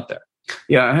it out there.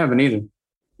 Yeah, I haven't either.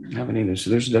 So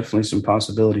there's definitely some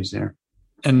possibilities there.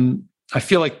 And I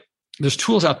feel like there's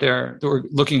tools out there that we're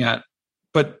looking at,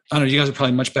 but I don't know, you guys are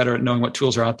probably much better at knowing what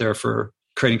tools are out there for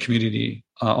creating community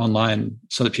online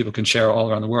so that people can share all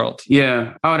around the world.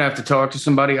 Yeah, I would have to talk to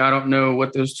somebody. I don't know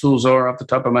what those tools are off the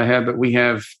top of my head, but we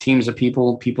have teams of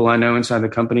people I know inside the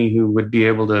company who would be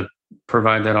able to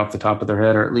provide that off the top of their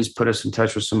head, or at least put us in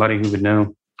touch with somebody who would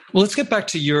know. Well, let's get back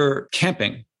to your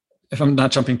camping, if I'm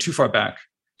not jumping too far back.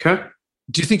 Okay.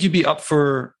 Do you think you'd be up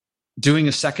for doing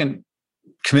a second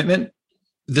commitment?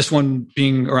 This one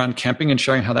being around camping and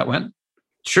sharing how that went?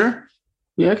 Sure.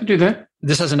 Yeah, I could do that.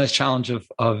 This has a nice challenge of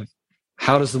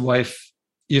how does the wife,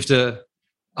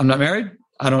 I'm not married.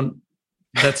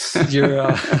 That's your,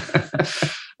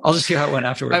 I'll just hear how it went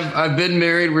afterwards. I've been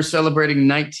married. We're celebrating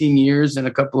 19 years in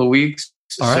a couple of weeks.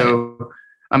 All so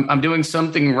right. I'm doing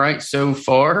something right so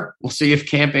far. We'll see if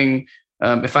camping,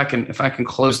 if I can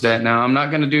close that now. I'm not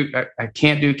going to I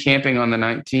can't do camping on the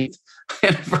 19th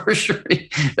anniversary.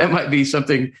 That might be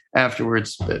something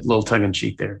afterwards, a little tongue in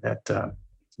cheek there. That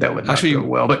would not actually go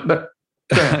well, but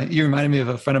you reminded me of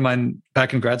a friend of mine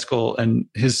back in grad school, and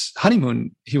his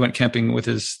honeymoon, he went camping with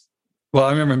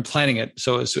I remember him planning it.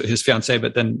 So it was his fiance,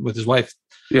 but then with his wife.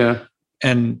 Yeah.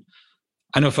 And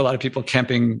I know for a lot of people,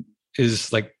 camping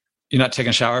is like, you're not taking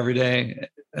a shower every day.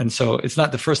 And so it's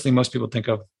not the first thing most people think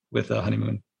of with a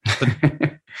honeymoon.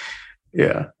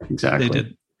 Yeah, exactly. They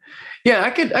did. Yeah,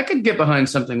 I could get behind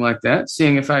something like that,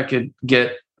 seeing if I could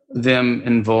get them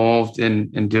involved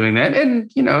in doing that.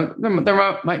 And,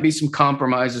 there might be some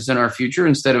compromises in our future.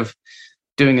 Instead of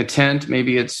doing a tent,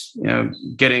 maybe it's,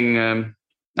 getting, I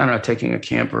don't know, taking a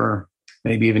camper, or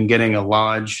maybe even getting a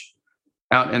lodge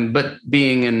out, but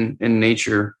being in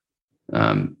nature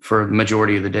for the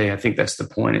majority of the day. I think that's the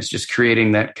point. It's just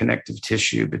creating that connective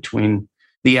tissue between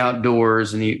the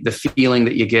outdoors and the feeling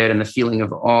that you get and the feeling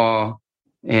of awe,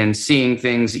 and seeing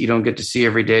things that you don't get to see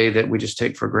every day that we just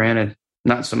take for granted.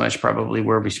 Not so much probably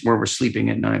where we're sleeping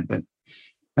at night, but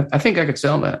I think I could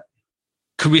sell that.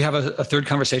 Could we have a third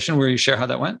conversation where you share how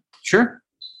that went? Sure.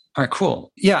 All right,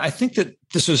 cool. Yeah, I think that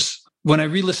this was, when I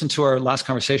re-listened to our last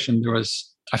conversation,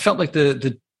 I felt like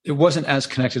it wasn't as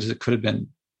connected as it could have been.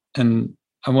 And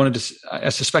I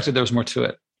suspected there was more to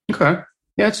it. Okay.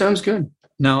 Yeah, it sounds good.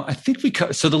 Now, I think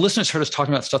so the listeners heard us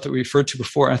talking about stuff that we referred to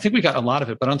before. And I think we got a lot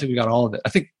of it, but I don't think we got all of it.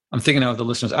 I'm thinking now of the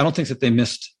listeners. I don't think that they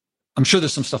missed. I'm sure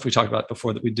there's some stuff we talked about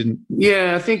before that we didn't.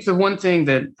 Yeah, I think the one thing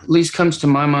that at least comes to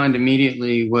my mind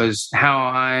immediately was how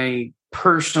I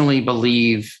personally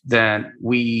believe that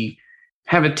we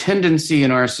have a tendency in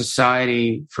our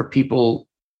society for people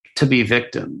to be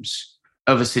victims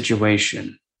of a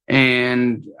situation.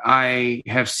 And I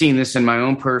have seen this in my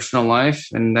own personal life.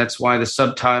 And that's why the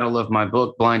subtitle of my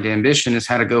book, Blind Ambition, is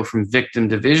How to Go from Victim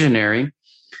to Visionary.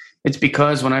 It's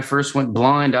because when I first went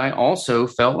blind, I also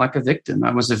felt like a victim.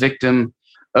 I was a victim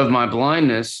of my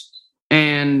blindness.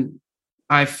 And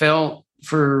I felt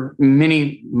for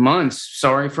many months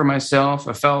sorry for myself.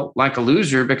 I felt like a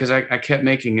loser because I kept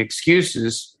making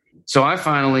excuses. So I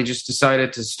finally just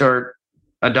decided to start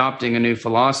adopting a new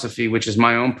philosophy, which is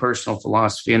my own personal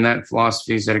philosophy. And that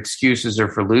philosophy is that excuses are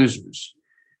for losers.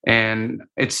 And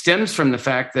it stems from the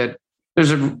fact that I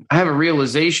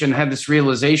had this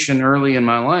realization early in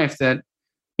my life that,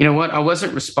 you know what, I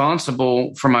wasn't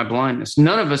responsible for my blindness.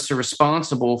 None of us are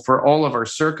responsible for all of our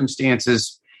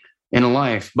circumstances in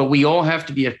life, but we all have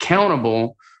to be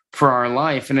accountable for our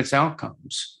life and its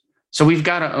outcomes. So we've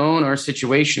got to own our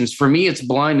situations. For me, it's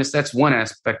blindness. That's one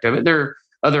aspect of it. There are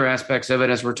other aspects of it,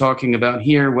 as we're talking about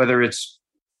here, whether it's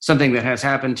something that has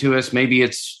happened to us, maybe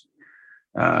it's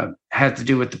had to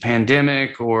do with the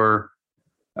pandemic or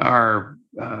our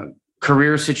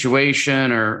career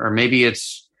situation, or maybe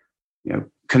it's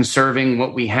conserving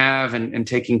what we have and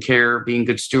taking care, being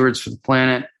good stewards for the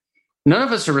planet. None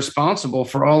of us are responsible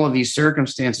for all of these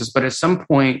circumstances, but at some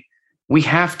point we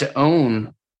have to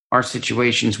own our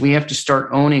situations. We have to start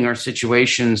owning our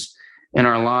situations in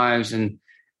our lives and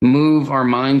move our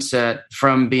mindset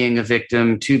from being a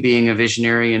victim to being a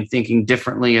visionary and thinking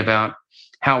differently about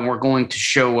how we're going to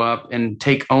show up and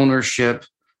take ownership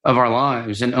of our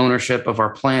lives and ownership of our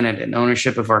planet and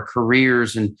ownership of our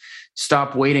careers, and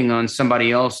stop waiting on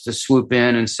somebody else to swoop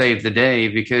in and save the day,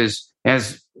 because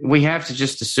as we have to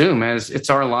just assume, as it's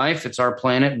our life, it's our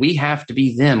planet, we have to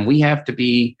be them. We have to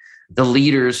be the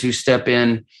leaders who step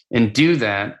in and do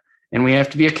that. And we have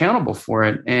to be accountable for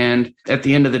it. And at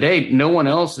the end of the day, no one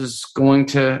else is going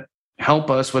to help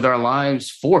us with our lives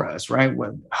for us, right?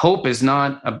 Hope is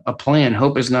not a plan.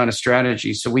 Hope is not a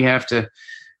strategy. So we have to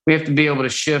be able to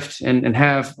shift and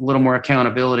have a lot more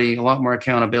accountability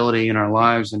in our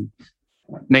lives, and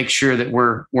make sure that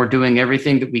we're doing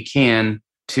everything that we can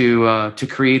to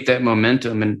create that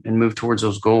momentum and move towards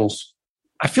those goals.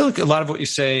 I feel like a lot of what you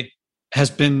say has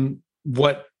been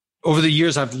what over the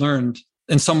years I've learned.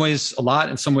 In some ways, a lot.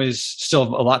 In some ways, still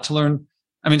a lot to learn.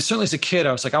 I mean, certainly as a kid,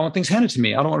 I was like, I want things handed to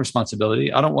me. I don't want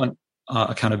responsibility. I don't want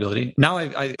accountability. Now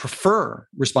I prefer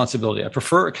responsibility. I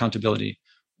prefer accountability.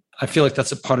 I feel like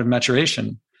that's a part of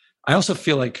maturation. I also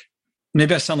feel like,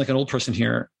 maybe I sound like an old person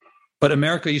here, but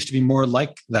America used to be more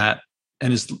like that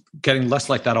and is getting less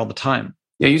like that all the time.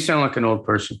 Yeah, you sound like an old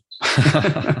person.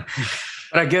 But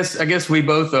I guess we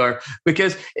both are,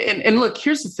 because and look,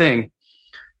 here's the thing.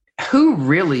 Who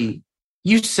really,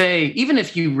 you say, even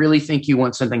if you really think you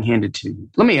want something handed to you,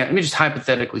 let me just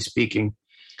hypothetically speaking,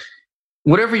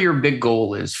 whatever your big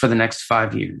goal is for the next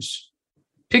 5 years,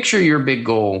 picture your big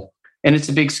goal, and it's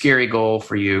a big, scary goal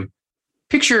for you.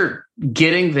 Picture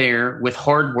getting there with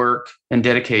hard work and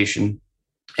dedication.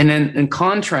 And then in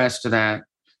contrast to that,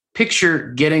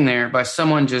 picture getting there by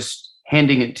someone just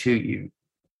handing it to you,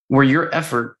 where your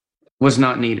effort was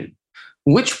not needed.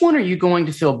 Which one are you going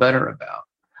to feel better about?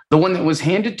 The one that was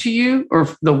handed to you, or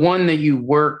the one that you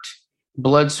worked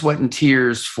blood, sweat, and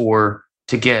tears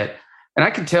to get? And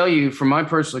I can tell you from my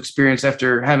personal experience,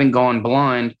 after having gone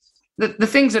blind, the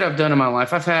things that I've done in my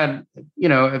life, I've had,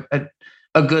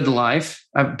 a good life.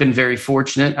 I've been very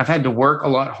fortunate. I've had to work a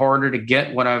lot harder to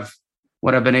get what I've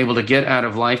what I've been able to get out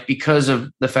of life because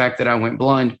of the fact that I went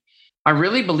blind. I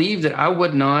really believe that I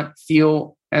would not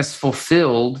feel as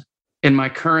fulfilled in my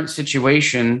current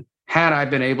situation had I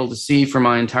been able to see for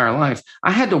my entire life.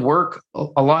 I had to work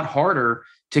a lot harder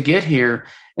to get here.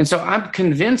 And so I'm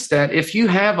convinced that if you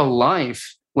have a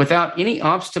life without any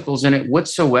obstacles in it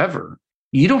whatsoever,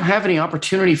 you don't have any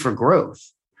opportunity for growth.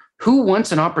 Who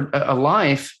wants a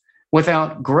life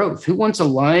without growth? Who wants a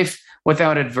life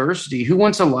without adversity? Who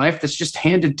wants a life that's just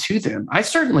handed to them? I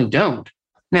certainly don't.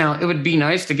 Now, it would be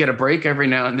nice to get a break every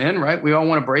now and then, right? We all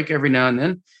want a break every now and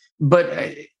then. But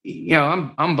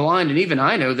I'm blind, and even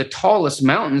I know the tallest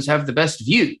mountains have the best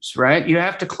views, right? You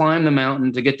have to climb the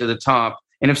mountain to get to the top.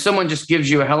 And if someone just gives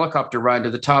you a helicopter ride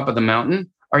to the top of the mountain,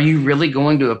 are you really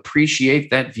going to appreciate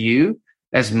that view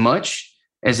as much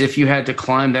as if you had to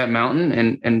climb that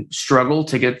mountain and struggle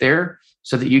to get there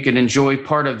so that you can enjoy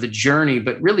part of the journey,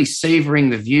 but really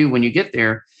savoring the view when you get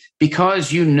there,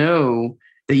 because you know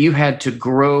that you had to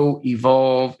grow,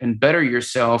 evolve, and better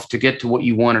yourself to get to what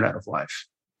you wanted out of life?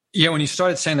 Yeah, when you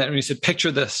started saying that, when you said,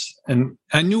 picture this, and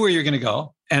I knew where you're going to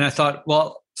go. And I thought,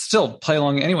 well, still play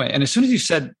along anyway. And as soon as you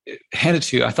said, hand it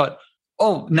to you, I thought,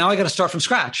 oh, now I got to start from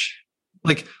scratch.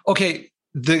 Like, okay,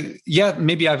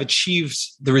 maybe I've achieved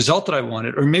the result that I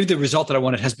wanted, or maybe the result that I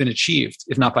wanted has been achieved,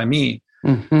 if not by me,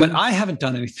 but I haven't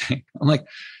done anything. I'm like,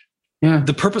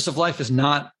 the purpose of life is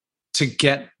not to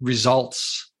get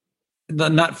results,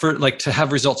 not for like to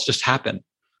have results just happen.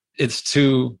 It's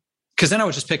to, because then I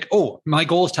would just pick, my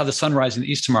goal is to have the sun rise in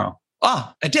the east tomorrow.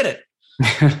 I did it.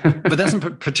 But that's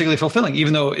not particularly fulfilling,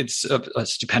 even though it's a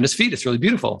stupendous feat. It's really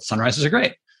beautiful. Sunrises are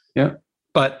great. Yeah.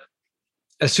 But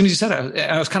as soon as you said it,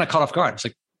 I was kind of caught off guard. It's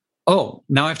like,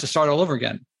 now I have to start all over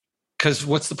again. Because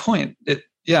what's the point?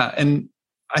 And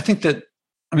I think that,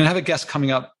 I have a guest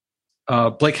coming up,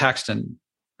 Blake Haxton,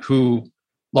 who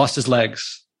lost his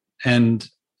legs and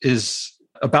is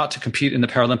about to compete in the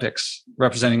Paralympics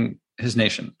representing his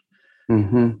nation.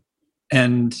 Mm-hmm.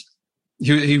 And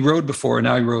he rode before, and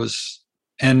now he rows.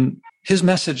 And his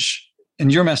message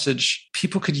and your message,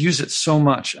 people could use it so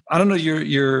much. I don't know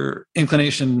your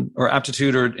inclination or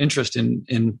aptitude or interest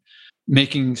in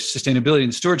making sustainability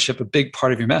and stewardship a big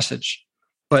part of your message,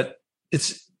 but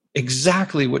it's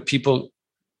exactly what people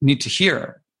need to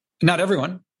hear. Not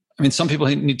everyone. Some people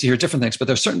need to hear different things, but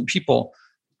there are certain people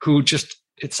who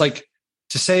it's like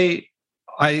to say,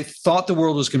 I thought the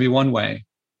world was going to be one way.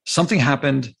 Something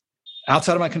happened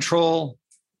outside of my control.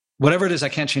 Whatever it is, I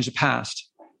can't change the past.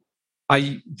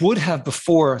 I would have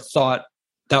before thought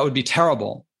that would be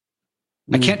terrible.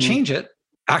 I can't change it.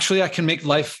 Actually, I can make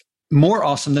life more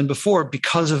awesome than before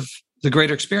because of the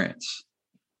greater experience.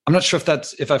 I'm not sure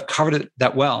if I've covered it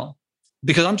that well,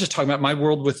 because I'm just talking about my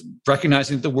world with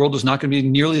recognizing that the world was not going to be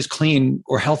nearly as clean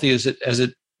or healthy as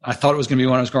I thought it was going to be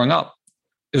when I was growing up.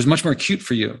 It was much more acute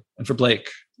for you and for Blake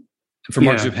and for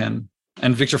Mark Zupan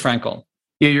and Viktor Frankl.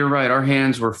 Yeah, you're right. Our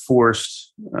hands were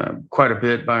forced quite a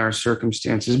bit by our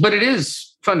circumstances, but it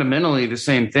is fundamentally the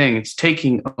same thing. It's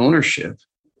taking ownership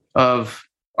of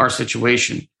our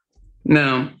situation.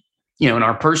 Now, in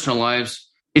our personal lives,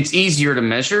 it's easier to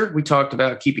measure. We talked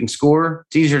about keeping score.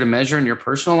 It's easier to measure in your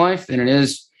personal life than it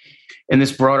is in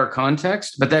this broader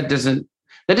context. But that doesn't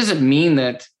mean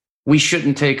that we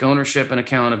shouldn't take ownership and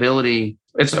accountability.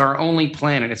 It's our only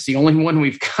planet. It's the only one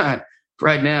we've got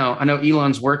right now. I know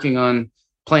Elon's working on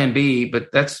Plan B,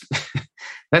 but that's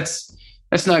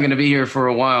not going to be here for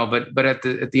a while. But at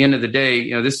the end of the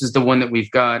day, this is the one that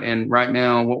we've got. And right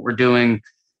now, what we're doing,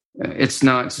 it's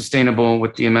not sustainable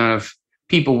with the amount of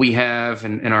people we have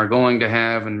and are going to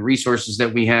have and resources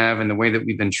that we have and the way that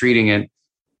we've been treating it.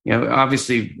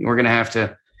 Obviously, we're going to have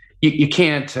to. You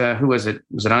can't. Who was it?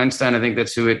 Was it Einstein? I think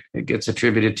that's who it gets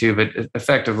attributed to. But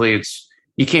effectively,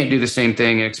 you can't do the same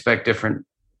thing and expect different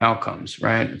outcomes,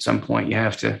 right? At some point, you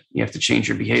have to change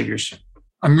your behaviors.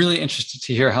 I'm really interested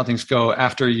to hear how things go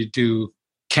after you do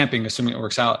camping, assuming it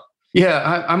works out.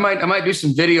 Yeah, I might do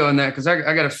some video on that because I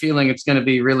got a feeling it's going to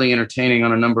be really entertaining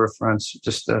on a number of fronts.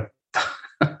 Just the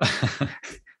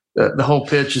whole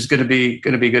pitch is going to be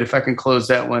good. If I can close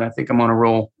that one, I think I'm on a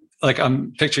roll. Like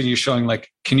I'm picturing you showing, like,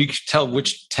 can you tell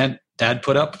which tent Dad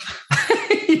put up?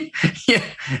 Yeah,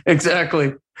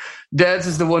 exactly. Dad's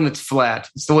is the one that's flat.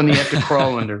 It's the one that you have to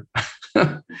crawl under.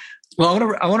 Well,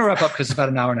 I want to wrap up because it's about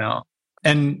an hour now.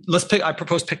 And I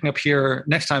propose picking up here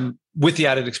next time with the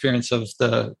added experience of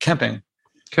the camping.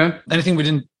 Okay. Anything we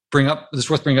didn't bring up that's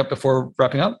worth bringing up before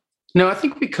wrapping up? No, I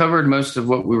think we covered most of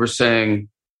what we were saying.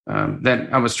 That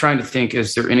I was trying to think,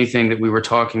 is there anything that we were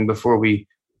talking before we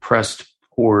pressed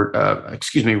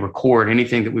record,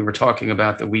 anything that we were talking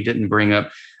about that we didn't bring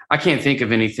up? I can't think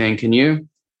of anything. Can you?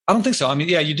 I don't think so. I mean,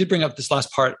 yeah, you did bring up this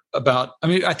last part about,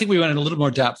 I think we went in a little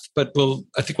more depth, but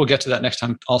I think we'll get to that next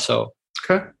time also.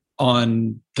 Okay.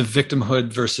 On the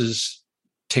victimhood versus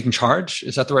taking charge.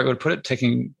 Is that the right way to put it?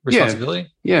 Taking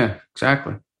responsibility? Yeah,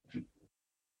 exactly.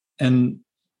 And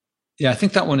yeah, I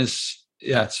think that one is,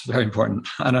 it's very important.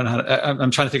 I don't know I'm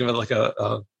trying to think of it like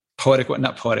a poetic,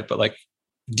 not poetic, but like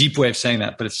deep way of saying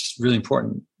that, but it's just really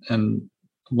important. And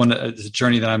it's a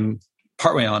journey that I'm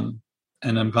partway on,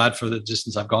 and I'm glad for the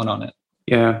distance I've gone on it.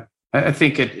 Yeah. I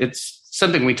think it's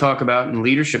something we talk about in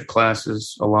leadership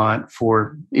classes a lot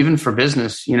even for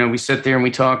business. We sit there and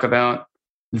we talk about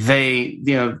they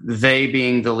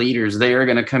being the leaders. They are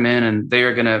going to come in and they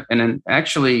are going to, and then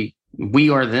actually we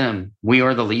are them. We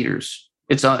are the leaders.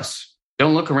 It's us.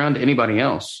 Don't look around to anybody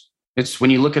else. It's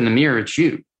when you look in the mirror, it's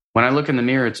you. When I look in the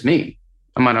mirror, it's me.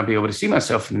 I might not be able to see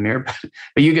myself in the mirror,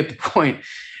 but you get the point.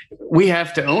 We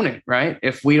have to own it, right?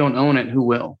 If we don't own it, who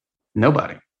will?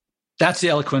 Nobody. That's the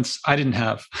eloquence I didn't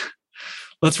have.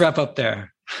 Let's wrap up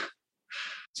there.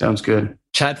 Sounds good.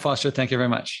 Chad Foster, thank you very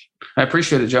much. I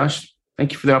appreciate it, Josh.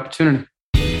 Thank you for the opportunity.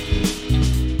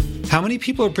 How many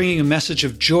people are bringing a message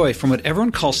of joy from what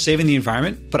everyone calls saving the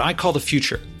environment, but I call the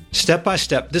future? Step by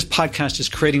step, this podcast is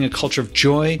creating a culture of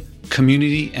joy,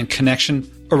 community, and connection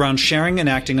around sharing and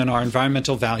acting on our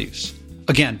environmental values.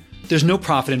 Again, there's no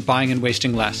profit in buying and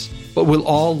wasting less, but we'll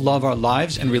all love our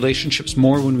lives and relationships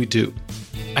more when we do.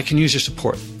 I can use your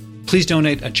support. Please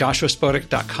donate at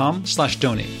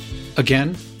joshuaspodek.com/donate.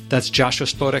 Again, that's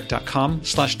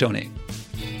joshuaspodek.com/donate.